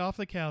had to get off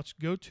the couch,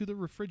 go to the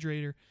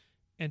refrigerator,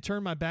 and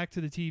turn my back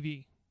to the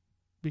TV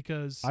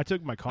because I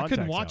took my contacts I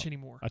couldn't watch out.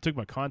 anymore. I took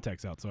my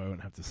contacts out so I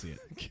wouldn't have to see it.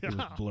 It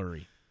was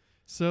blurry.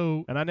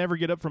 So and I never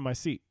get up from my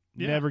seat.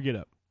 Yeah. Never get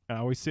up. I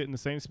always sit in the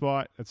same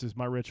spot. That's just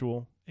my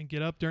ritual. And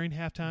get up during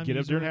halftime. Get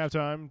up during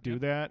halftime. Do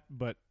that.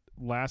 But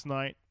last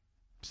night,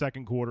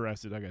 second quarter, I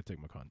said I got to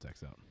take my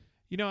contacts out.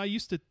 You know, I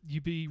used to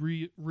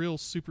be real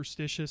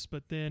superstitious,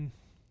 but then,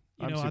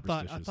 I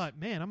thought,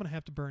 man, I'm gonna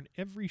have to burn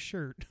every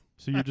shirt.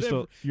 So you're just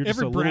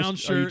every brown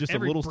shirt. Are you just a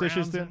every little brown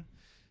stitious then?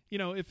 You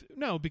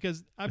know,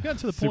 because I've gotten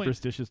to the point.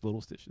 Superstitious, little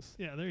stitious.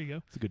 Yeah, there you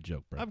go. It's a good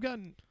joke, bro. I've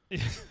gotten.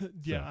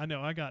 Yeah, so. I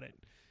know, I got it.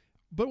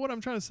 But what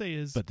I'm trying to say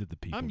is, but did the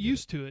people? I'm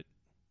used to it.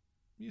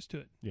 Used to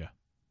it. Yeah.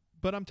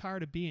 But I'm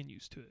tired of being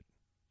used to it.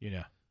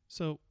 Yeah.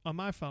 So on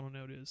my final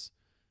note is,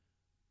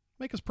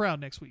 make us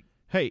proud next week.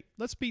 Hey,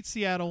 let's beat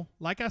Seattle.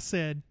 Like I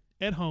said,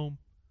 at home.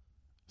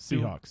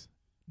 Seahawks.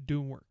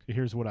 Doing work.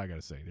 Here's what I got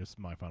to say. This is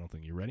my final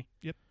thing. You ready?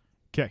 Yep.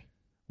 Okay.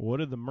 What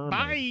did the mermaid...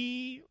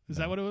 Bye! Is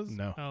that what it was?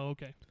 No. Oh,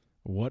 okay.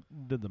 What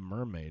did the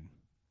mermaid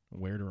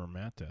wear to her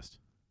math test?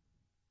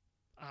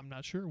 I'm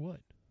not sure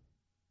what.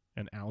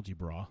 An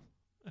algebra.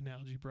 An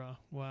algebra.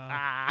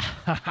 Wow.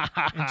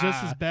 And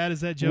just as bad as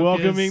that joke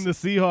Welcoming the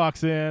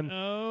Seahawks in.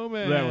 Oh,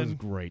 man. That was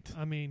great.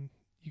 I mean,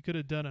 you could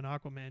have done an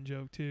Aquaman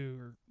joke,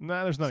 too.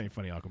 Nah, there's not any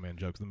funny Aquaman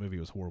jokes. The movie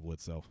was horrible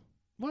itself.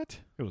 What?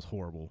 It was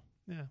horrible.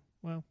 Yeah,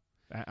 well...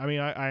 I mean,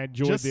 I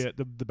enjoyed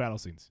the battle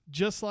scenes.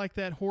 Just like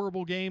that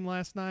horrible game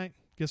last night,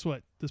 guess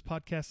what? This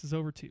podcast is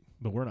over, too.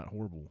 But we're not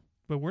horrible.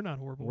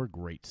 We're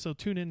great. So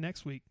tune in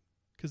next week,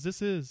 because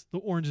this is the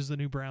Orange is the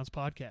New Browns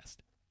podcast.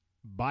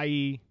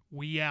 Bye.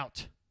 We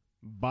out.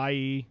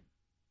 Bye.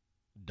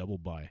 Double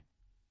bye.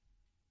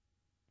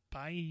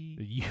 Bye.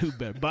 You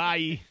bet.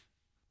 Bye.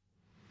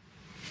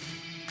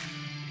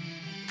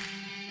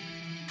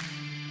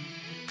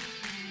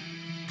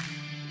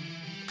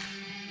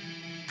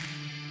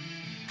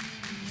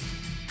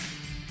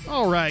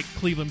 All right,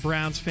 Cleveland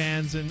Browns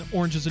fans and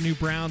Orange is the New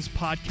Browns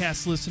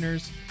podcast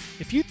listeners.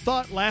 If you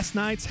thought last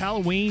night's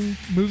Halloween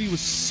movie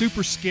was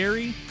super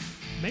scary,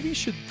 maybe you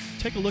should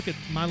take a look at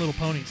My Little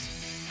Ponies.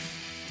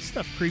 This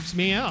stuff creeps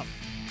me out.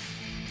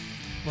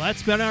 Well,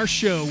 that's been our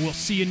show. We'll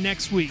see you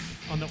next week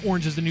on the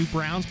Orange is the New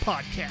Browns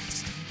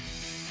podcast.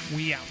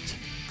 We out.